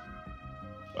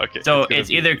 Okay. So it's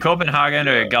either Copenhagen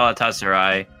or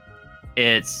Galatasaray.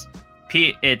 It's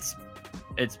PSV,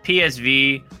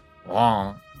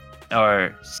 Lyon,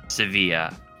 or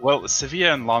Sevilla. Well,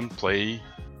 Sevilla and Lyon play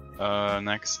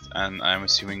next, and I'm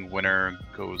assuming winner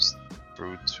goes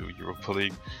through to Europa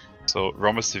League. So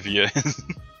Roma Sevilla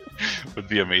would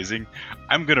be amazing.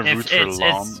 I'm gonna root for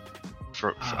Lyon.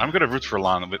 I'm gonna root for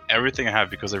Lyon with everything I have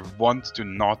because I want to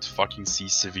not fucking see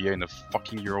Sevilla in the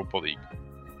fucking Europa League.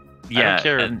 Yeah, I don't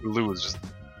care if we lose.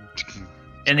 Just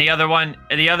and the other one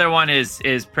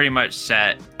is pretty much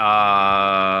set.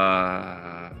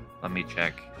 Let me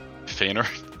check. Feyenoord.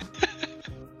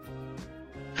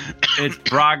 It's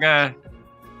Braga.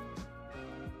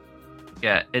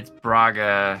 Yeah, it's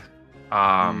Braga.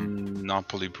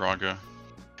 Napoli, Braga.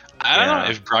 I don't know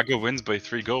if Braga wins by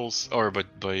 3 goals or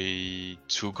by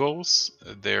 2 goals.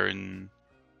 They're in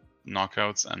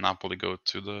knockouts, and Napoli go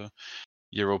to the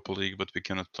Europa League, but we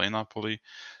cannot play Napoli.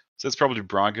 So it's probably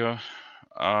Braga.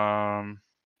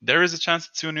 There is a chance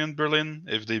it's Union Berlin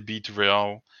if they beat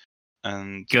Real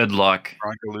and good luck.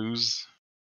 Braga lose.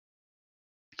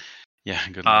 Yeah,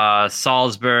 good luck.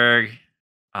 Salzburg,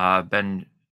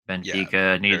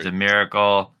 Benfica needs a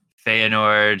miracle.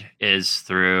 Feyenoord is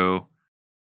through.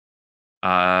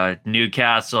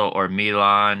 Newcastle or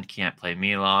Milan, can't play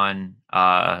Milan.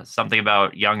 Something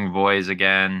about young boys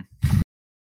again.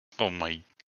 Oh my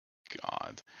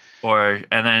god.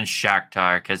 And then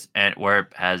Shakhtar, because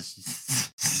Antwerp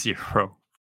has 0.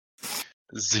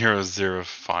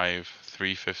 0-0-5,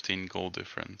 3-15 goal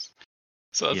difference.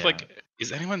 So it's like,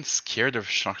 is anyone scared of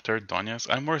Shakhtar Donetsk?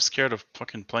 I'm more scared of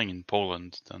fucking playing in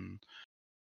Poland than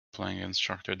playing against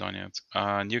Shakhtar Donetsk.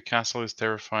 Newcastle is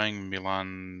terrifying.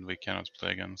 Milan, we cannot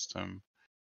play against them.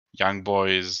 Young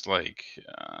boys, like,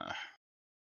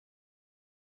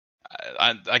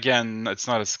 again, it's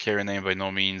not a scary name by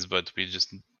no means, but we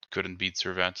just couldn't beat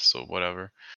Servette, so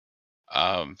whatever.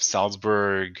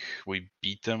 Salzburg, we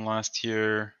beat them last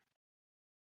year.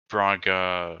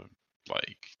 Braga,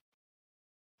 like,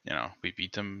 we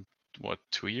beat them,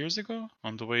 2 years ago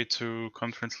on the way to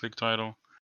Conference League title.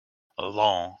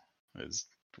 Lyon is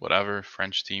whatever,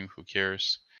 French team, who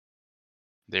cares?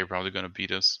 They're probably going to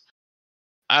beat us.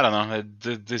 I don't know.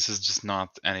 This is just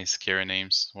not any scary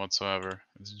names whatsoever.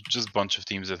 It's just a bunch of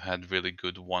teams that had really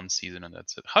good one season and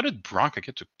that's it. How did Braga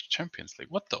get to Champions League?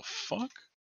 What the fuck?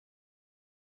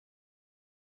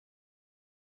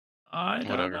 I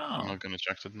don't know. I'm not going to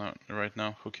check it right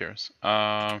now. Who cares?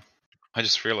 I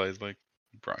just realized, like,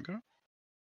 Braga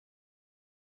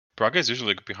is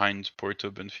usually like behind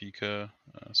Porto, Benfica,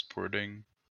 Sporting.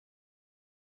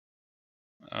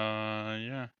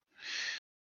 Yeah.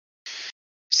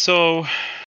 So,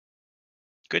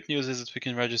 good news is that we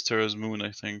can register as Moon,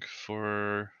 I think,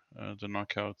 for the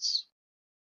knockouts.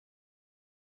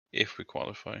 If we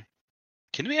qualify.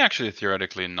 Can we actually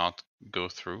theoretically not go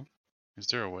through? Is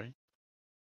there a way?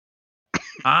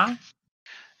 Huh?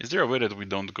 Is there a way that we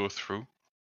don't go through?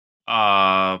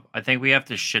 I think we have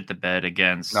to shit the bed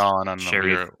against. No.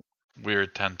 We're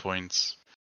 10 points,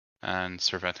 and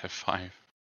Servette have 5.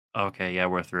 Okay, yeah,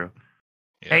 we're through.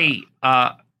 Yeah. Hey,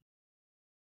 I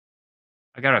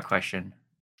got a question.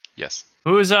 Yes.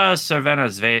 Who's Cervena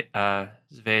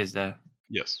Zvezda?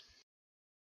 Yes.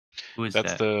 Who is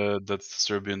that's that? That's the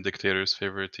Serbian dictator's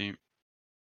favorite team.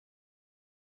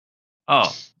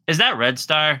 Oh, is that Red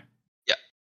Star? Yeah,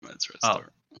 that's Red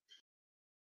Star.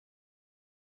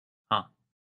 Huh.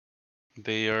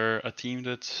 They are a team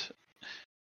that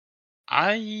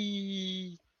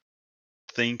I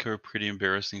think are pretty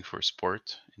embarrassing for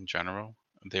sport in general.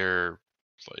 They're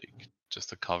like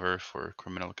just a cover for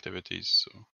criminal activities.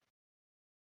 So.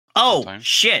 Oh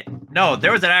shit! No,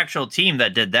 there was an actual team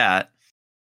that did that.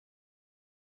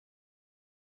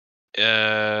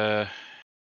 Well,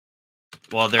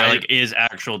 there is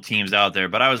actual teams out there,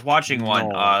 but I was watching one.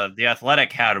 The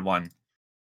Athletic had one.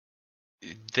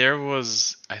 There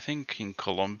was, I think, in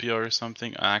Colombia or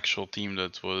something, an actual team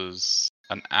that was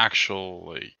an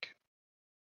actual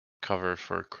cover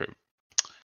for crib.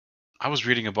 I was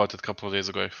reading about it a couple of days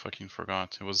ago. I fucking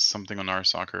forgot. It was something on our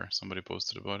soccer. Somebody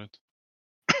posted about it.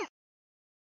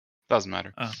 Doesn't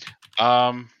matter.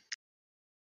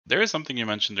 There is something you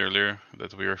mentioned earlier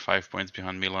that we were 5 points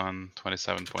behind Milan,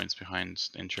 27 points behind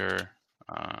Inter,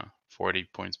 40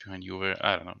 points behind Juve.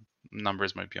 I don't know.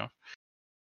 numbers might be off.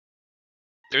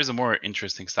 There's a more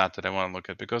interesting stat that I want to look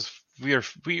at because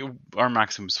our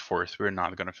maximum is 4th. We're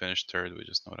not gonna finish 3rd. We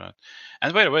just know that.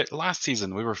 And by the way, last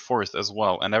season we were 4th as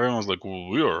well, and everyone was like, well,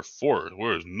 "We are 4th.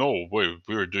 There's no way.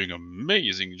 We were doing an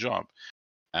amazing job,"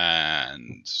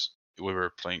 and we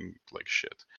were playing like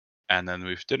shit. And then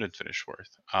we didn't finish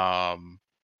 4th.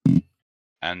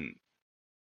 And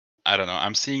I don't know.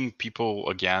 I'm seeing people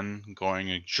again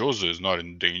going, "Jose is not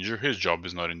in danger. His job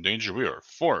is not in danger. We are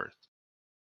 4th."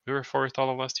 We were 4th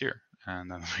all of last year, and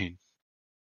then we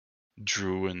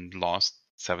drew and lost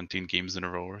 17 games in a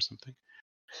row or something.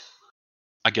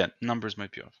 Again, numbers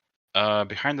might be off.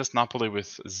 Behind us, Napoli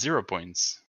with 0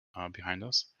 points behind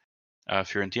us.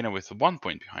 Fiorentina with 1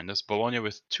 point behind us. Bologna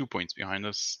with 2 points behind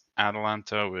us.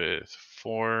 Atalanta with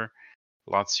 4.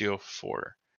 Lazio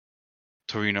 4.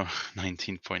 Torino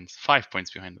 19 points, 5 points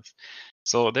behind us.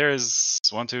 So there's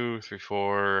 1, 2, 3,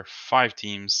 4, 5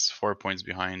 teams, 4 points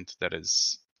behind. That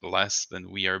is less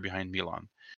than we are behind Milan.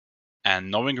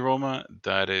 And knowing Roma,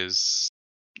 that is,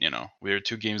 we're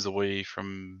 2 games away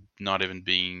from not even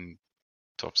being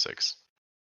top 6.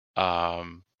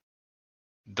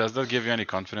 Does that give you any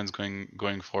confidence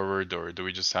going forward, or do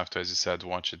we just have to, as you said,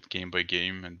 watch it game by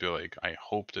game and be like, I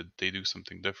hope that they do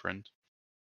something different?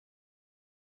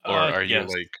 Or are you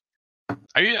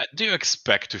Yes. do you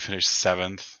expect to finish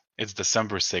 7th? It's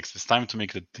December 6th. It's time to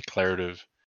make the declarative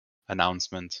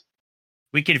announcement.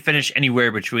 We can finish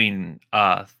anywhere between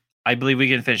I believe we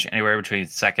can finish anywhere between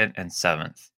 2nd and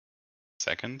 7th.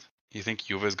 2nd? You think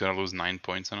Juve is gonna lose 9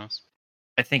 points on us?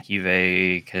 I think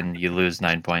Juve you lose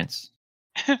 9 points.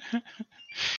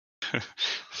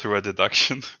 Through a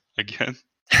deduction again?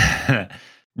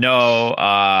 No,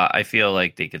 I feel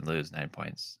like they can lose 9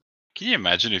 points. Can you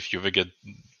imagine if Juve get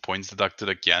points deducted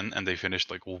again and they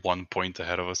finished like 1 point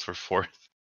ahead of us for 4th?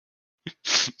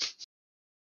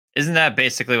 Isn't that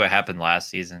basically what happened last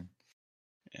season?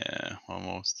 Yeah,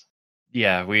 almost.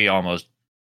 Yeah, we almost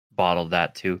bottled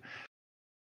that too.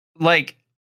 Like,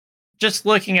 just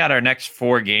looking at our next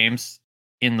 4 games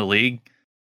in the league,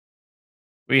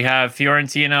 we have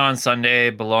Fiorentina on Sunday,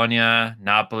 Bologna,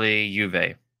 Napoli,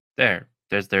 Juve.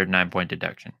 There's their 9-point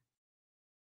deduction.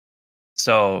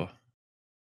 So,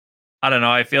 I don't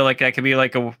know. I feel like that could be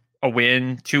like a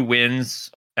win, 2 wins,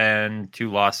 and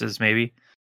 2 losses, maybe.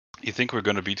 You think we're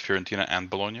going to beat Fiorentina and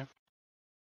Bologna?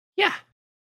 Yeah.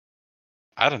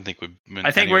 I don't think we win.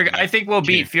 I think we'll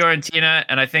beat Fiorentina,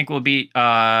 and I think we'll beat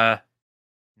Napoli.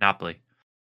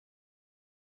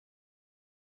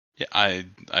 Yeah, I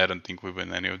don't think we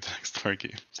win any of the next 4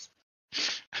 games.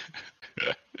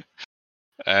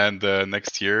 And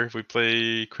next year we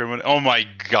play Cremonese. Oh my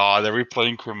god, are we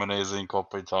playing Cremonese in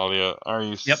Coppa Italia? Are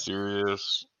you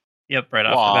serious? Yep, right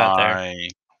off the bat there.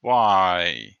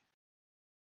 Why?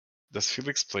 Does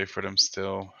Felix play for them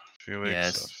still? Felix,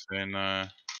 Yes.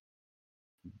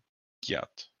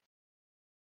 Giat.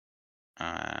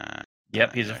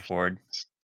 Yep, he's a forward.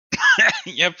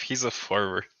 Yep, he's a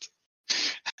forward.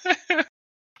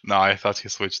 No, I thought he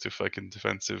switched to fucking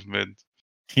defensive mid.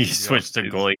 He switched to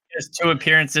goalie. He has 2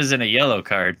 appearances and a yellow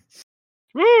card.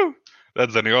 Woo!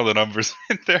 That's Zaniolo numbers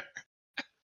right there.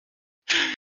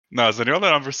 No,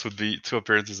 Zaniolo numbers would be 2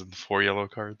 appearances and 4 yellow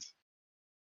cards.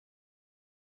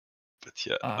 But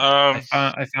yeah,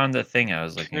 I found the thing I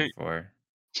was looking for.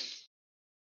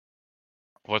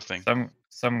 What thing?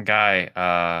 Some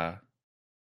guy.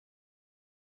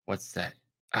 What's that?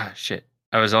 Ah, shit.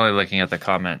 I was only looking at the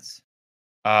comments.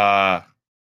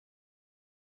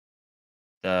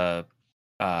 The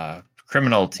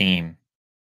criminal team.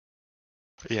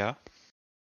 Yeah.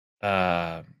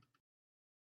 It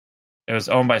was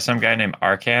owned by some guy named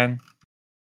Arkan.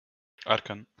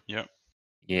 Arkan, yeah.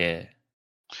 Yeah.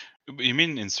 You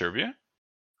mean in Serbia?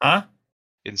 Huh?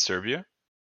 In Serbia?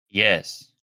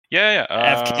 Yes. Yeah.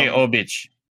 FK Obic.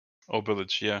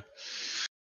 Obilic, yeah.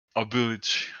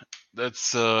 Obilic.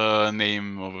 That's a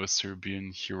name of a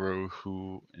Serbian hero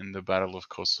who, in the Battle of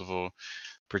Kosovo,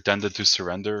 pretended to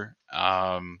surrender,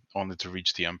 only to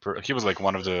reach the emperor. He was like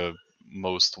one of the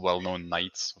most well-known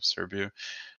knights of Serbia,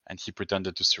 and he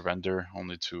pretended to surrender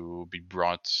only to be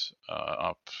brought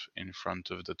up in front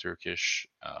of the Turkish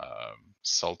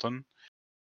Sultan.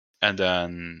 And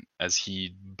then, as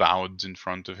he bowed in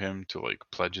front of him to like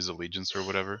pledge his allegiance or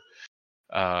whatever,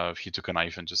 he took a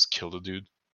knife and just killed a dude,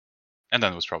 and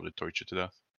then was probably tortured to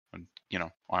death, and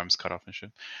arms cut off and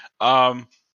shit.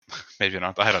 Maybe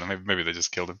not. I don't know. Maybe they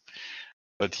just killed him.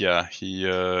 But yeah,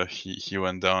 he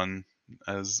went down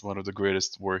as one of the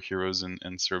greatest war heroes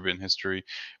in Serbian history,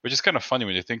 which is kind of funny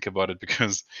when you think about it,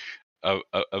 because a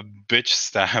bitch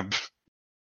stab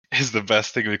is the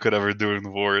best thing we could ever do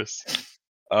in wars.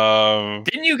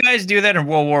 Didn't you guys do that in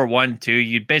World War I too?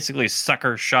 You'd basically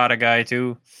sucker shot a guy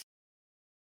too.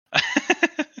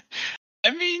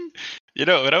 I mean, you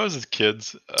know, when I was a kid,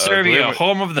 Serbia,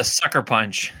 home of the sucker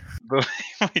punch. the way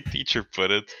my teacher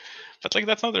put it, but like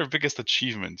that's not their biggest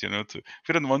achievement, you know.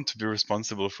 We don't want to be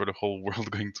responsible for the whole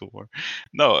world going to war.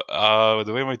 No,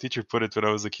 the way my teacher put it when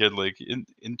I was a kid, like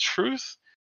in truth,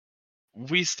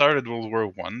 we started World War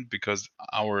One because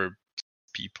our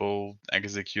people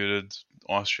executed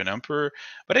Austrian emperor,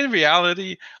 but in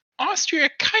reality, Austria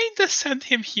kind of sent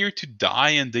him here to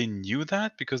die, and they knew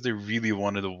that because they really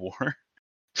wanted a war.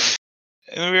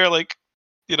 And we were like,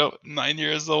 you know, 9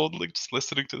 years old, like just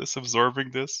listening to this,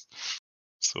 absorbing this.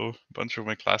 So a bunch of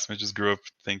my classmates just grew up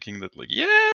thinking that, like,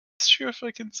 yeah, Austria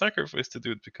fucking sacrificed to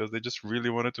do it because they just really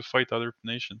wanted to fight other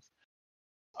nations.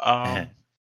 Fun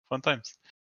times.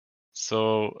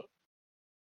 So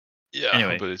yeah,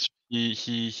 Anyway. but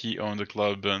he owned a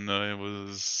club, and it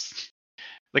was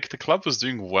like the club was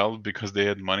doing well because they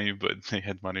had money, but they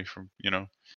had money from, you know,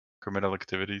 criminal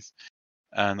activities.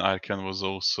 And Arkan was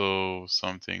also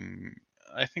something.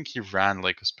 I think he ran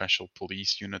like a special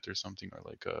police unit or something, or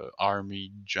like a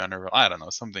army general. I don't know,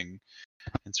 something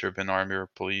in Serbian army or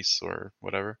police or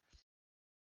whatever.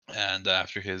 And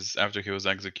after he was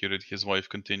executed, his wife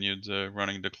continued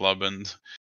running the club and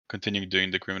continuing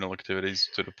doing the criminal activities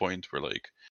to the point where, like,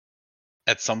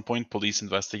 at some point police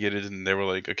investigated and they were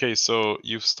like, okay, so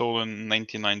you've stolen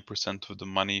 99% of the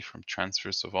money from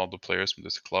transfers of all the players from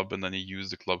this club, and then you use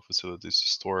the club facilities to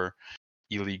store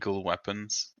illegal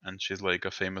weapons. And she's like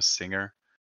a famous singer,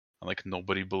 and like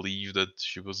nobody believed that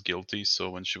she was guilty, so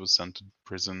when she was sent to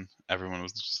prison, everyone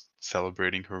was just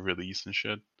celebrating her release and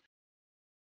shit.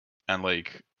 And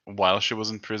like while she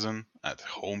was in prison, at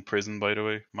home prison by the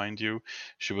way, mind you,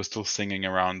 she was still singing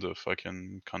around the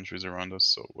fucking countries around us,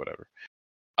 so whatever.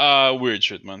 Weird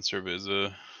shit, man. Serbia is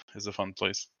a fun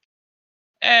place.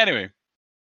 Anyway,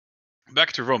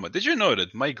 back to Roma. Did you know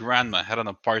that my grandma had an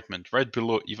apartment right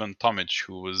below Ivan Tomic,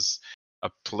 who was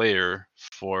a player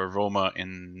for Roma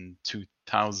in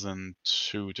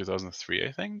 2002, 2003,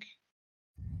 I think?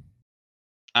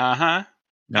 Uh-huh.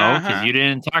 No, because you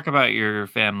didn't talk about your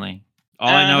family. All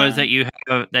I know is that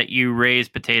you raise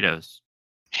potatoes.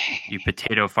 You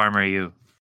potato farmer, you.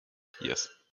 Yes,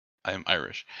 I'm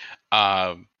Irish.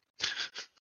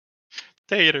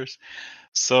 Taters.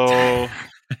 So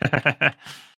I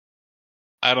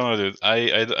don't know, dude.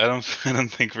 I don't I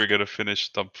don't think we're gonna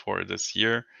finish top 4 this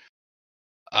year.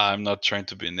 I'm not trying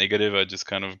to be negative. I just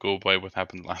kind of go by what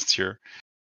happened last year.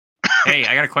 Hey,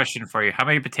 I got a question for you. How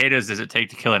many potatoes does it take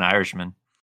to kill an Irishman?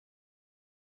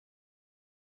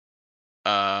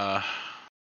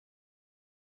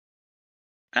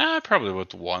 Probably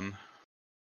about 1.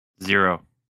 0.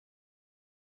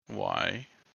 Why?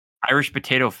 Irish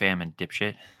potato famine,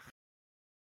 dipshit.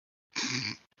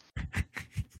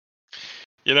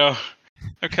 You know,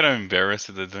 I'm kind of embarrassed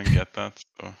that I didn't get that.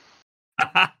 So.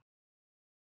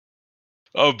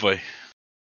 Oh boy.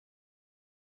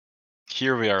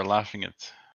 Here we are laughing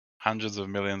at hundreds of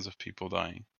millions of people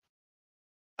dying.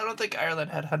 I don't think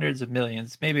Ireland had hundreds of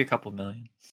millions, maybe a couple million.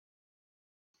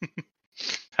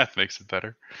 That makes it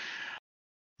better.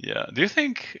 Yeah. Do you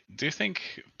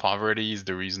think poverty is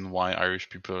the reason why Irish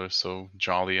people are so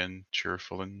jolly and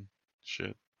cheerful and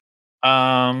shit?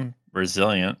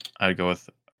 Resilient. I'd go with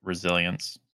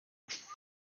resilience.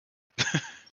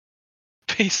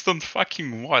 Based on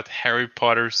fucking what? Harry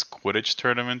Potter's Quidditch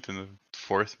tournament in the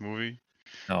 4th movie?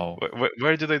 No.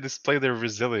 Where do they display their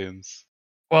resilience?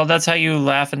 Well, that's how you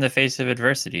laugh in the face of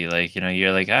adversity. Like, you know,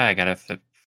 you're like, I got a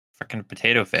fucking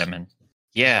potato famine.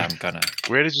 Yeah, I'm gonna.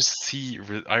 Where did you see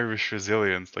Irish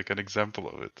resilience? Like an example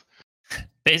of it?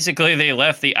 Basically, they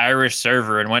left the Irish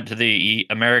server and went to the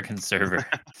American server.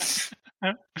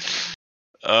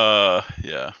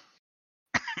 Yeah.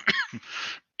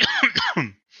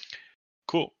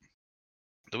 Cool.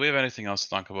 Do we have anything else to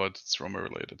talk about that's Roma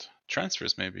related?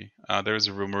 Transfers, maybe. There's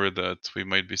a rumor that we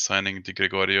might be signing Di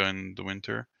Gregorio in the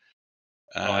winter,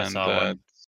 I and saw that one.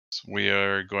 we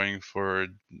are going for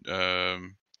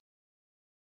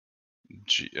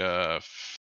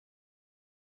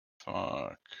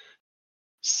fuck.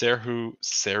 Serhu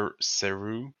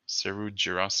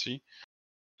Girassi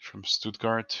from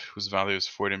Stuttgart, whose value is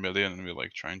 40 million, and we're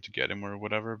like trying to get him or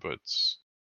whatever, but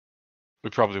we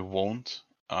probably won't.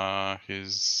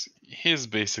 He's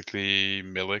basically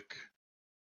Milik,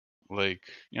 like,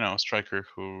 you know, a striker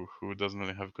who doesn't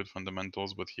really have good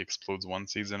fundamentals, but he explodes one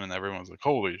season and everyone's like,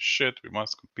 holy shit, we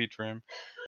must compete for him.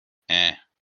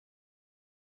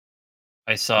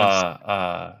 I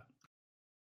saw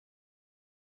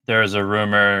there was a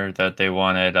rumor that they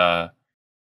wanted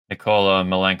Nikola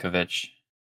Milenkovic.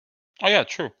 Oh yeah,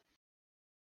 true.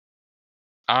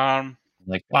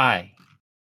 Like, why?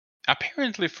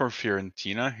 Apparently for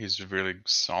Fiorentina, he's really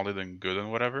solid and good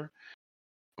and whatever.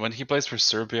 When he plays for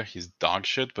Serbia, he's dog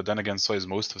shit. But then again, so is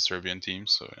most of Serbian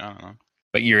teams. So I don't know.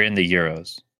 But you're in the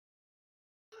Euros.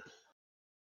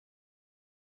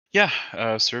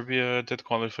 Yeah, Serbia did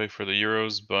qualify for the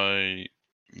Euros by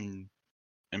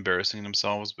embarrassing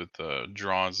themselves with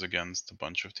draws against a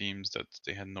bunch of teams that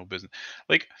they had no business.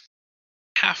 Like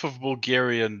half of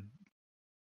Bulgarian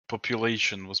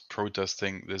population was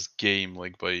protesting this game,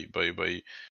 like by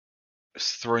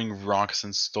throwing rocks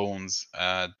and stones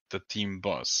at the team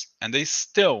bus, and they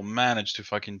still managed to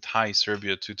fucking tie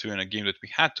Serbia 2-2 in a game that we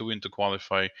had to win to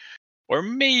qualify, or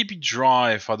maybe draw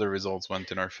if other results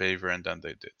went in our favor, and then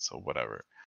they did. So whatever.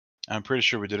 I'm pretty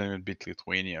sure we didn't even beat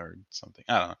Lithuania or something.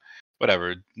 I don't know.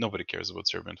 Whatever. Nobody cares about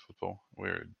Serbian football.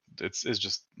 It's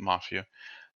just mafia.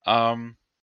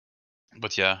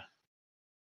 But yeah,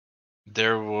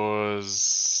 there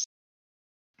was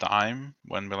time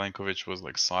when Milenkovic was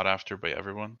like sought after by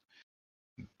everyone.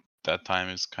 That time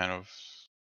is kind of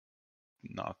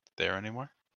not there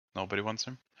anymore. Nobody wants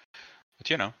him.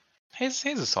 But you know, he's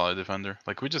a solid defender.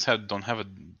 Like we just don't have a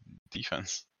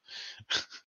defense.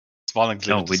 Smalling's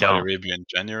No, leaving to we Saudi don't. Arabia in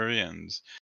January, and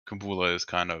Kumbula is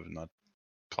kind of not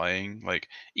playing. Like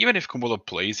even if Kumbula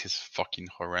plays, he's fucking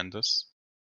horrendous.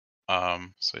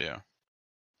 So yeah,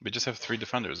 we just have 3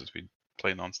 defenders that we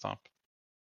play nonstop.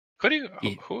 Who do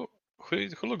you who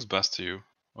looks best to you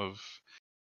of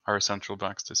our central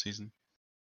backs this season?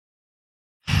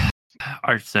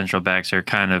 Our central backs are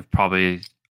kind of probably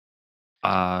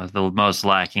the most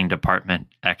lacking department,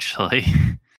 actually.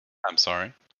 I'm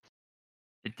sorry.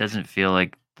 It doesn't feel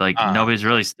like I'm nobody's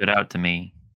really stood out to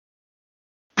me.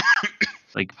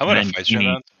 Like gonna fight you on Mancini.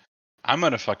 that.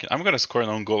 I'm gonna score an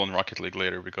own goal in Rocket League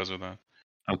later because of that.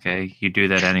 Okay, you do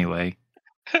that anyway.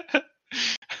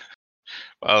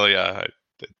 Well, yeah.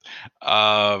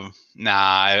 Nah,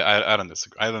 I don't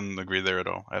disagree. I don't agree there at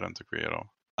all. I don't agree at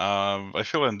all. I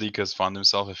feel Ndika's found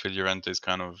himself. I feel Llorente is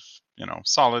kind of,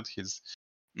 solid. He's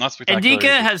not spectacular. Ndika He's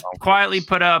just has solid. quietly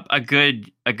put up a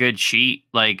good sheet.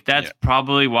 Like that's Yeah.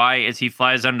 probably why is he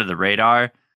flies under the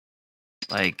radar.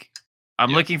 Like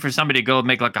I'm Yeah. looking for somebody to go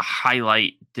make like a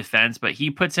highlight defense, but he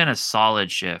puts in a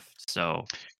solid shift. So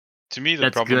To me, the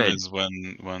that's problem good. is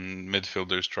when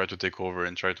midfielders try to take over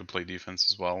and try to play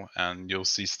defense as well, and you'll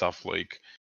see stuff like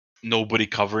nobody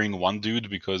covering one dude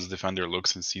because the defender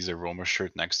looks and sees a Roma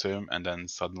shirt next to him, and then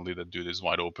suddenly that dude is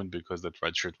wide open because that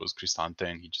red shirt was Cristante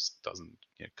and he just doesn't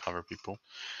cover people.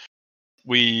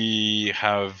 We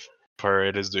have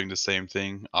Paredes doing the same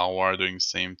thing, Awry doing the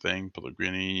same thing,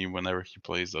 Pellegrini, whenever he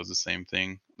plays, does the same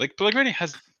thing. Like Pellegrini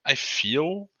has, I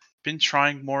feel, been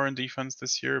trying more on defense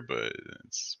this year, but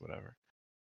it's whatever.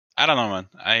 I don't know, man.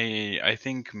 I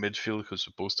think midfield, who's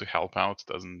supposed to help out,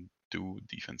 doesn't do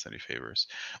defense any favors.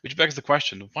 Which begs the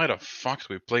question: why the fuck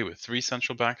do we play with 3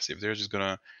 central backs if they're just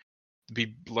gonna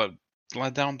be let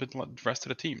down by the rest of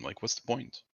the team? Like, what's the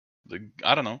point? Like,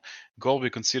 I don't know. Goal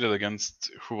we conceded against,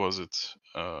 who was it?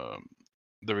 The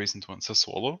recent one,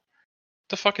 Sassuolo.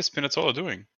 The fuck is Spinazzola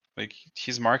doing? Like,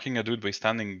 he's marking a dude by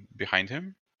standing behind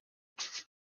him.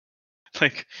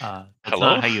 Like, That's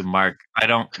hello? not how you mark. I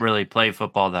don't really play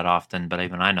football that often, but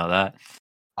even I know that.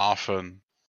 Often.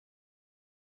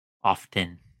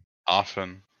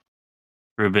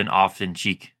 Ruben often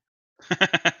cheek.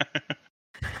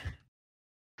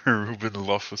 Ruben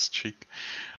Loftus-Cheek.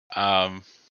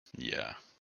 Yeah.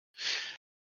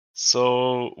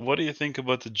 So, what do you think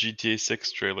about the GTA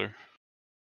 6 trailer?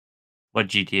 What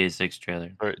GTA 6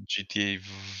 trailer? Or GTA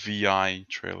VI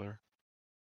trailer?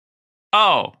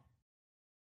 Oh,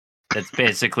 that's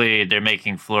basically they're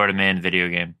making Florida Man video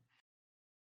game.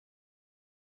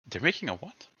 They're making a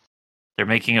what? They're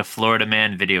making a Florida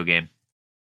Man video game.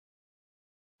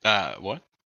 What?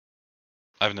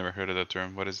 I've never heard of that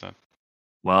term. What is that?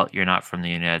 Well, you're not from the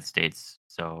United States,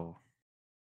 so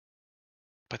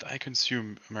But I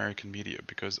consume American media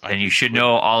because I then you use should Twitter.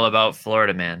 know all about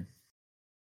Florida Man.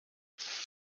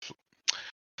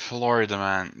 Florida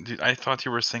man. Dude, I thought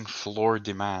you were saying floor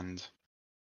demand.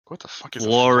 What the fuck is a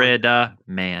floor? Florida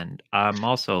Man. I'm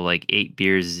also like 8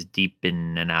 beers deep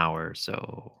in an hour,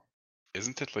 so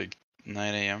Isn't it like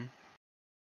 9 a.m.?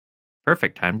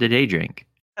 perfect time to day drink.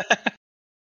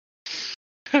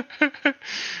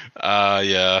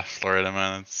 Yeah, Florida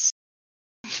man. It's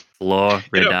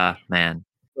Florida Man.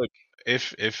 look,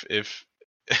 if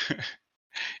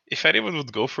if anyone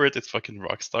would go for it, it's fucking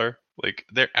Rockstar. Like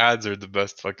their ads are the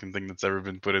best fucking thing that's ever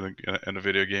been put in a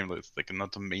video game. It's like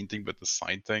not the main thing, but the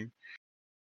side thing.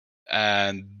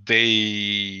 and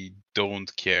they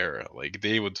don't care. Like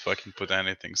they would fucking put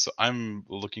anything. So I'm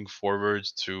looking forward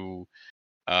to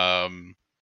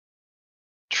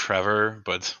Trevor,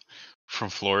 but from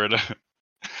Florida.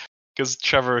 Because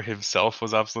Trevor himself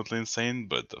was absolutely insane,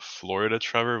 but the Florida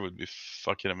Trevor would be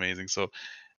fucking amazing. So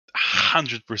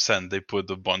 100% they put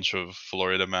a bunch of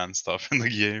Florida man stuff in the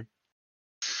game.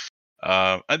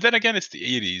 And then again, it's the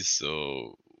 80s,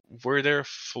 so were there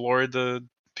Florida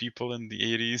people in the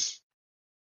 80s?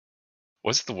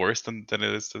 Was it worse than it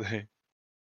is today?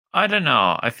 I don't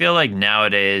know. I feel like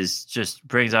nowadays just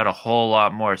brings out a whole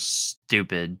lot more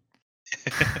stupid.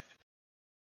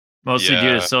 Mostly due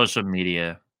to Yeah, social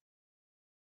media.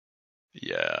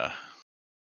 yeah.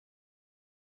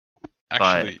 But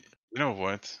Actually, you know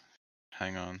what?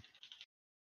 Hang on.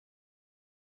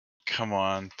 Come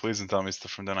on, please don't tell me it's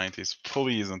from the 90s.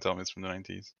 Please don't tell me it's from the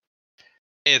 90s.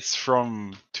 It's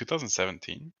from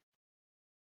 2017.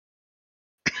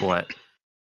 what?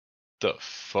 The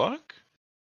fuck?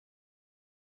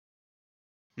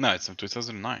 No, it's from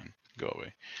 2009. Go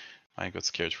away. I got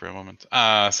scared for a moment.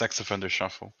 Sex Offender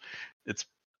Shuffle. It's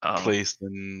Oh, placed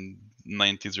in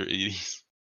 90s or 80s.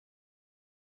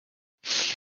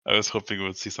 I was hoping we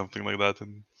would see something like that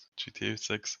in GTA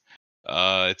 6.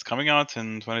 It's coming out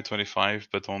in 2025,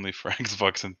 but only for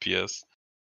Xbox and PS.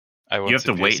 I you want have to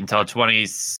to be a wait until spy.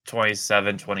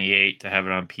 2027, 28 to have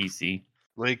it on PC.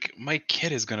 Like my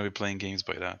kid is gonna be playing games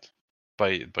by that,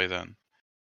 by then.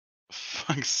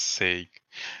 Fuck's sake.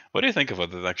 What do you think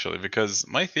about that actually? Because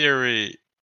my theory,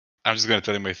 I'm just gonna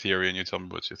tell you my theory, and you tell me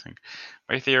what you think.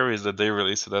 My theory is that they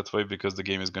release it that way because the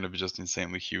game is gonna be just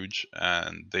insanely huge,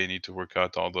 and they need to work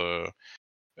out all the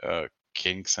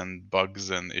kinks and bugs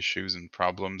and issues and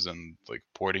problems and like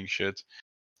porting shit,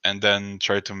 and then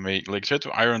try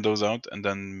to iron those out, and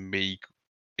then make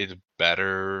it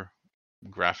better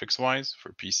graphics wise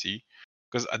for PC.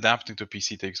 Because adapting to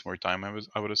PC takes more time,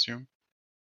 I would assume,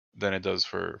 than it does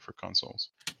for consoles.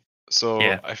 So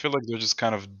Yeah. I feel like they're just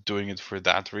kind of doing it for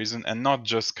that reason, and not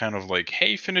just kind of like,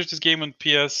 hey, finish this game on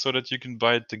PS so that you can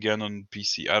buy it again on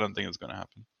PC. I don't think it's gonna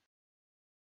happen.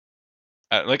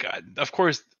 Of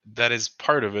course, that is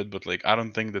part of it, but like, I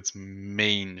don't think that's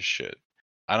main shit.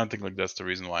 I don't think like that's the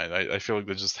reason why. I feel like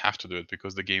they just have to do it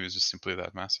because the game is just simply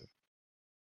that massive.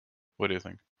 What do you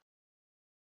think?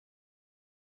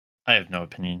 I have no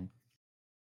opinion.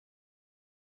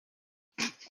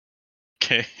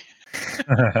 Okay.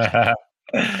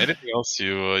 Anything else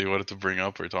you wanted to bring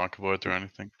up or talk about or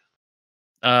anything?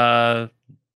 uh,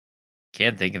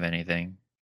 can't think of anything.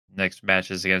 Next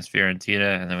match is against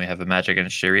Fiorentina, and then we have a match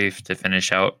against Sharif to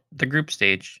finish out the group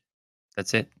stage.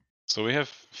 That's it. So we have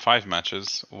 5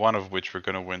 matches, one of which we're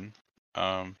gonna win.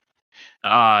 Um,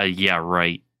 Yeah,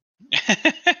 right.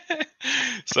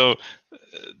 so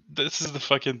this is the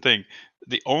fucking thing.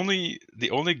 The only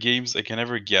games I can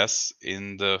ever guess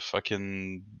in the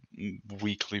fucking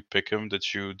weekly pick'em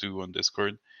that you do on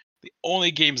Discord, the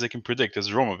only games I can predict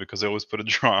is Roma because I always put a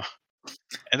draw,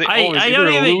 and they always I either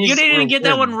don't even you lose didn't or even get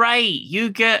that one win. right.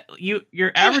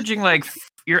 You're averaging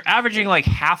you're averaging like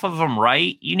half of them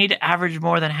right. You need to average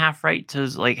more than half right to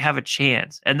like have a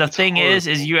chance. And the It's thing is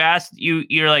horrible.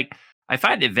 you're like, I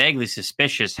find it vaguely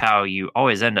suspicious how you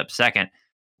always end up second.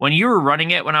 When you were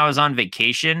running it when I was on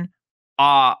vacation,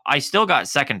 I still got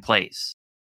second place.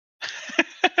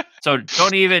 So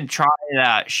don't even try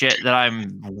that shit that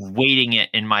I'm weighting it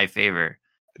in my favor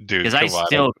Dude, because I come on.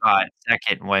 still got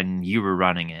second when you were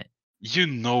running it. You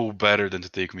know better than to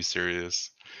take me serious.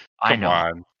 I Come know.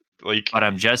 on. Like But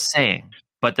I'm just saying.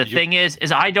 But the you thing is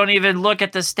I don't even look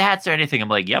at the stats or anything. I'm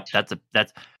like, yep, that's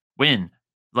win.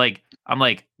 Like I'm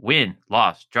like win,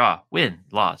 loss, draw, win,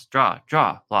 loss, draw,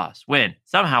 loss, win.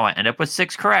 Somehow I end up with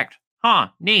 6 correct. Huh,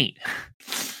 neat.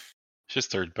 should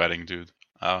start betting, dude.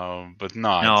 But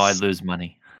no, No, I'd it's lose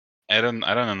money. I don't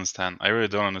understand. I really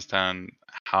don't understand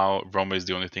how Roma is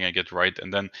the only thing I get right,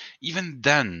 and then even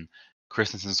then,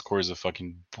 Christensen scores a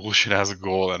fucking bullshit ass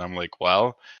goal, and I'm like,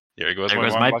 well, here goes There my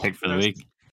goes one my lucky pick for the assist. week.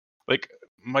 Like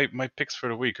my picks for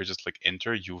the week are just like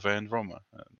Inter, Juve, and Roma.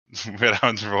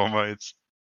 Without Roma, it's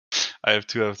I have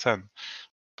 2 out of 10.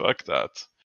 Fuck that.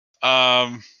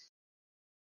 Um,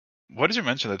 what did you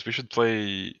mention that we should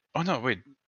play? Oh no, wait,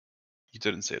 you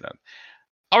didn't say that.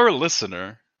 Our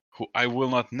listener, who I will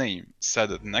not name, said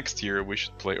that next year we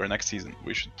should play, or next season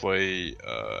we should play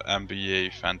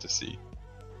NBA Fantasy.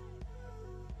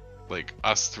 Like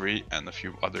us 3 and a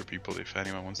few other people, if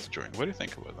anyone wants to join. What do you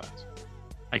think about that?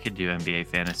 I could do NBA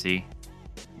fantasy.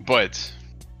 But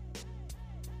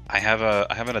I have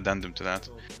an addendum to that.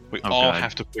 We Oh all god.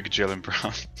 have to pick Jalen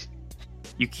Brown.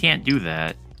 You can't do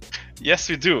that. Yes,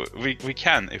 we do. We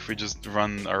can if we just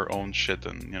run our own shit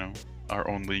and, you know, our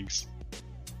own leagues.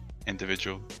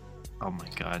 Individual. Oh my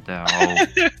god, no.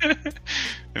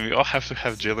 And we all have to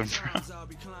have Jalen Brown.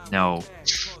 No.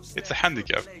 It's a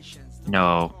handicap.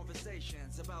 No.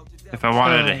 If I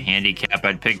wanted a handicap,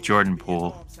 I'd pick Jordan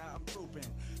Poole.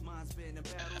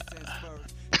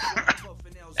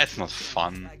 That's not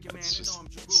fun. That's just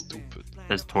stupid.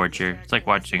 That's torture. It's like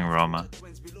watching Roma.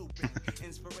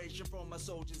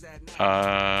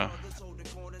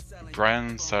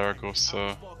 Brian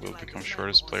Zaragoza will become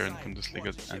shortest player in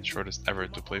Bundesliga and shortest ever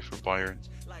to play for Bayern.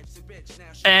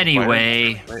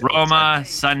 Anyway, Roma,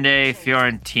 Sunday,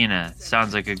 Fiorentina.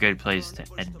 Sounds like a good place to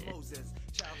end it.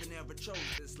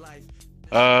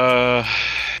 2-2.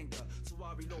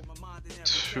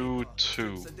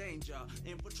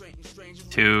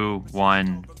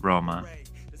 2-1 Roma.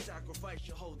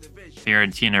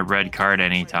 Fiorentina red card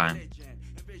anytime.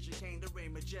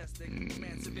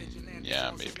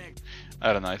 Yeah, maybe.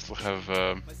 I don't know. I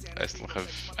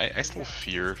still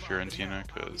fear Fiorentina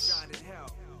because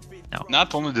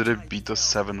not only did they beat us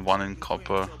 7-1 in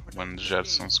Copa when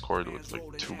Gerson scored with like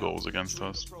 2 goals against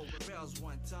us,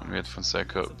 and we had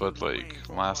Fonseca, but like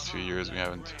last few years we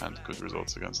haven't had good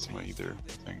results against him either.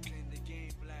 I think.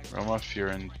 Roma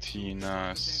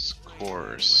Fiorentina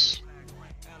scores.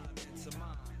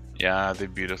 Yeah, they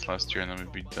beat us last year and then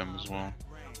we beat them as well.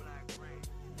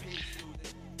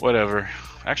 Whatever.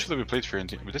 Actually, we played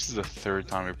Fiorentina, but this is the 3rd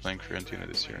time we're playing Fiorentina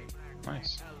this year.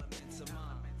 Nice.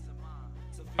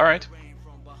 Alright.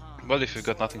 Well, if you've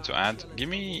got nothing to add, give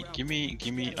me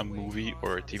a movie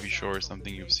or a TV show or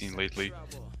something you've seen lately.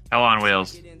 Hell on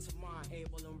Wheels.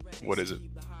 What is it?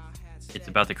 It's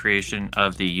about the creation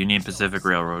of the Union Pacific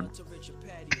Railroad.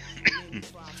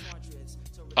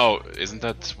 Oh, isn't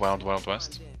that Wild Wild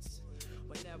West?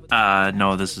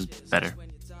 No, this is better.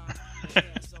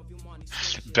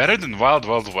 Better than Wild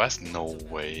Wild West? No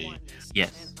way.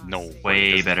 Yes. No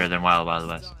way. Way better than Wild Wild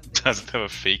West. Does it have a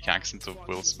fake accent of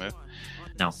Will Smith?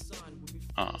 No.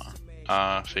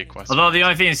 Fake West. Although the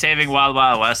only thing saving Wild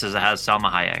Wild West is it has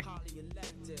Salma Hayek.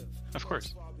 Of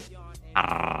course.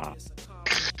 Ah.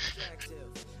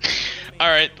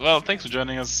 Alright, well, thanks for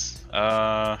joining us.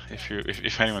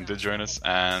 If anyone did join us,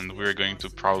 and we're going to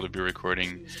probably be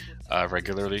recording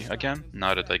regularly again,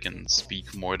 now that I can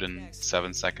speak more than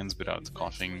 7 seconds without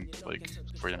coughing like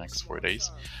for the next 4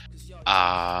 days.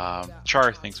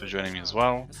 Char, thanks for joining me as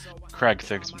well. Craig,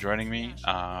 thanks for joining me.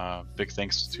 Big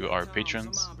thanks to our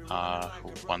patrons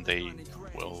who one day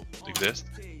will exist.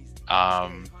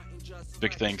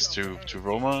 Big thanks to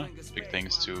Roma. Big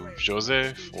thanks to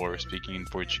Jose for speaking in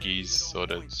Portuguese so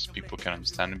that people can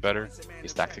understand him better,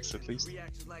 his tactics at least.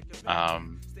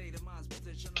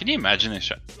 Can you imagine it?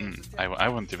 I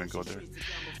wouldn't even go there.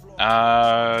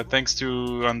 Thanks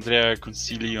to Andrea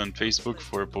Concili on Facebook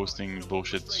for posting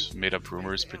bullshit made-up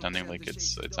rumors, pretending like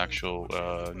it's actual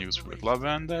news from the club,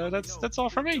 and that's all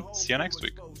from me. See you next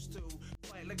week.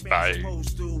 Bye.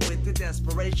 With the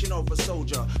desperation of a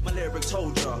soldier, my lyrics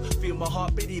hold ya. Feel my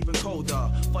heartbeat even colder.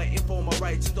 Fighting for my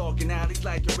rights in dark alleys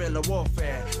like guerrilla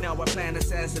warfare. Now I plan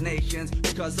assassinations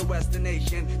because the Western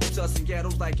nation keeps us in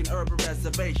ghettos like an urban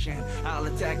reservation. I'll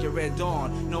attack your red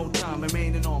dawn. No time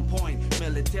remaining on point.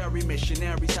 Military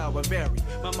missionaries, how I vary.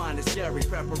 My mind is scary.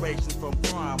 Preparations from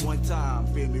crime. One time,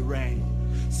 feel me rain.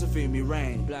 So feel me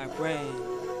rain. Black rain.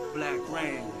 Black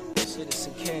rain.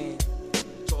 Citizen Kane.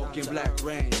 Talking black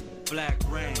rain, black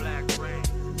rain, black rain.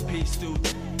 Peace through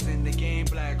in the game,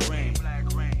 black rain, black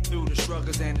rain. Through the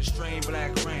struggles and the strain,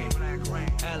 black rain, black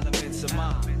rain. Elements of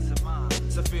mine,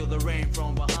 so feel the rain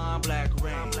from behind, black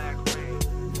rain, black rain.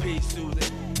 Peace through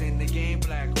in the game,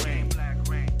 black rain, black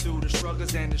rain. Through the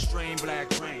struggles and the strain,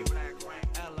 black rain.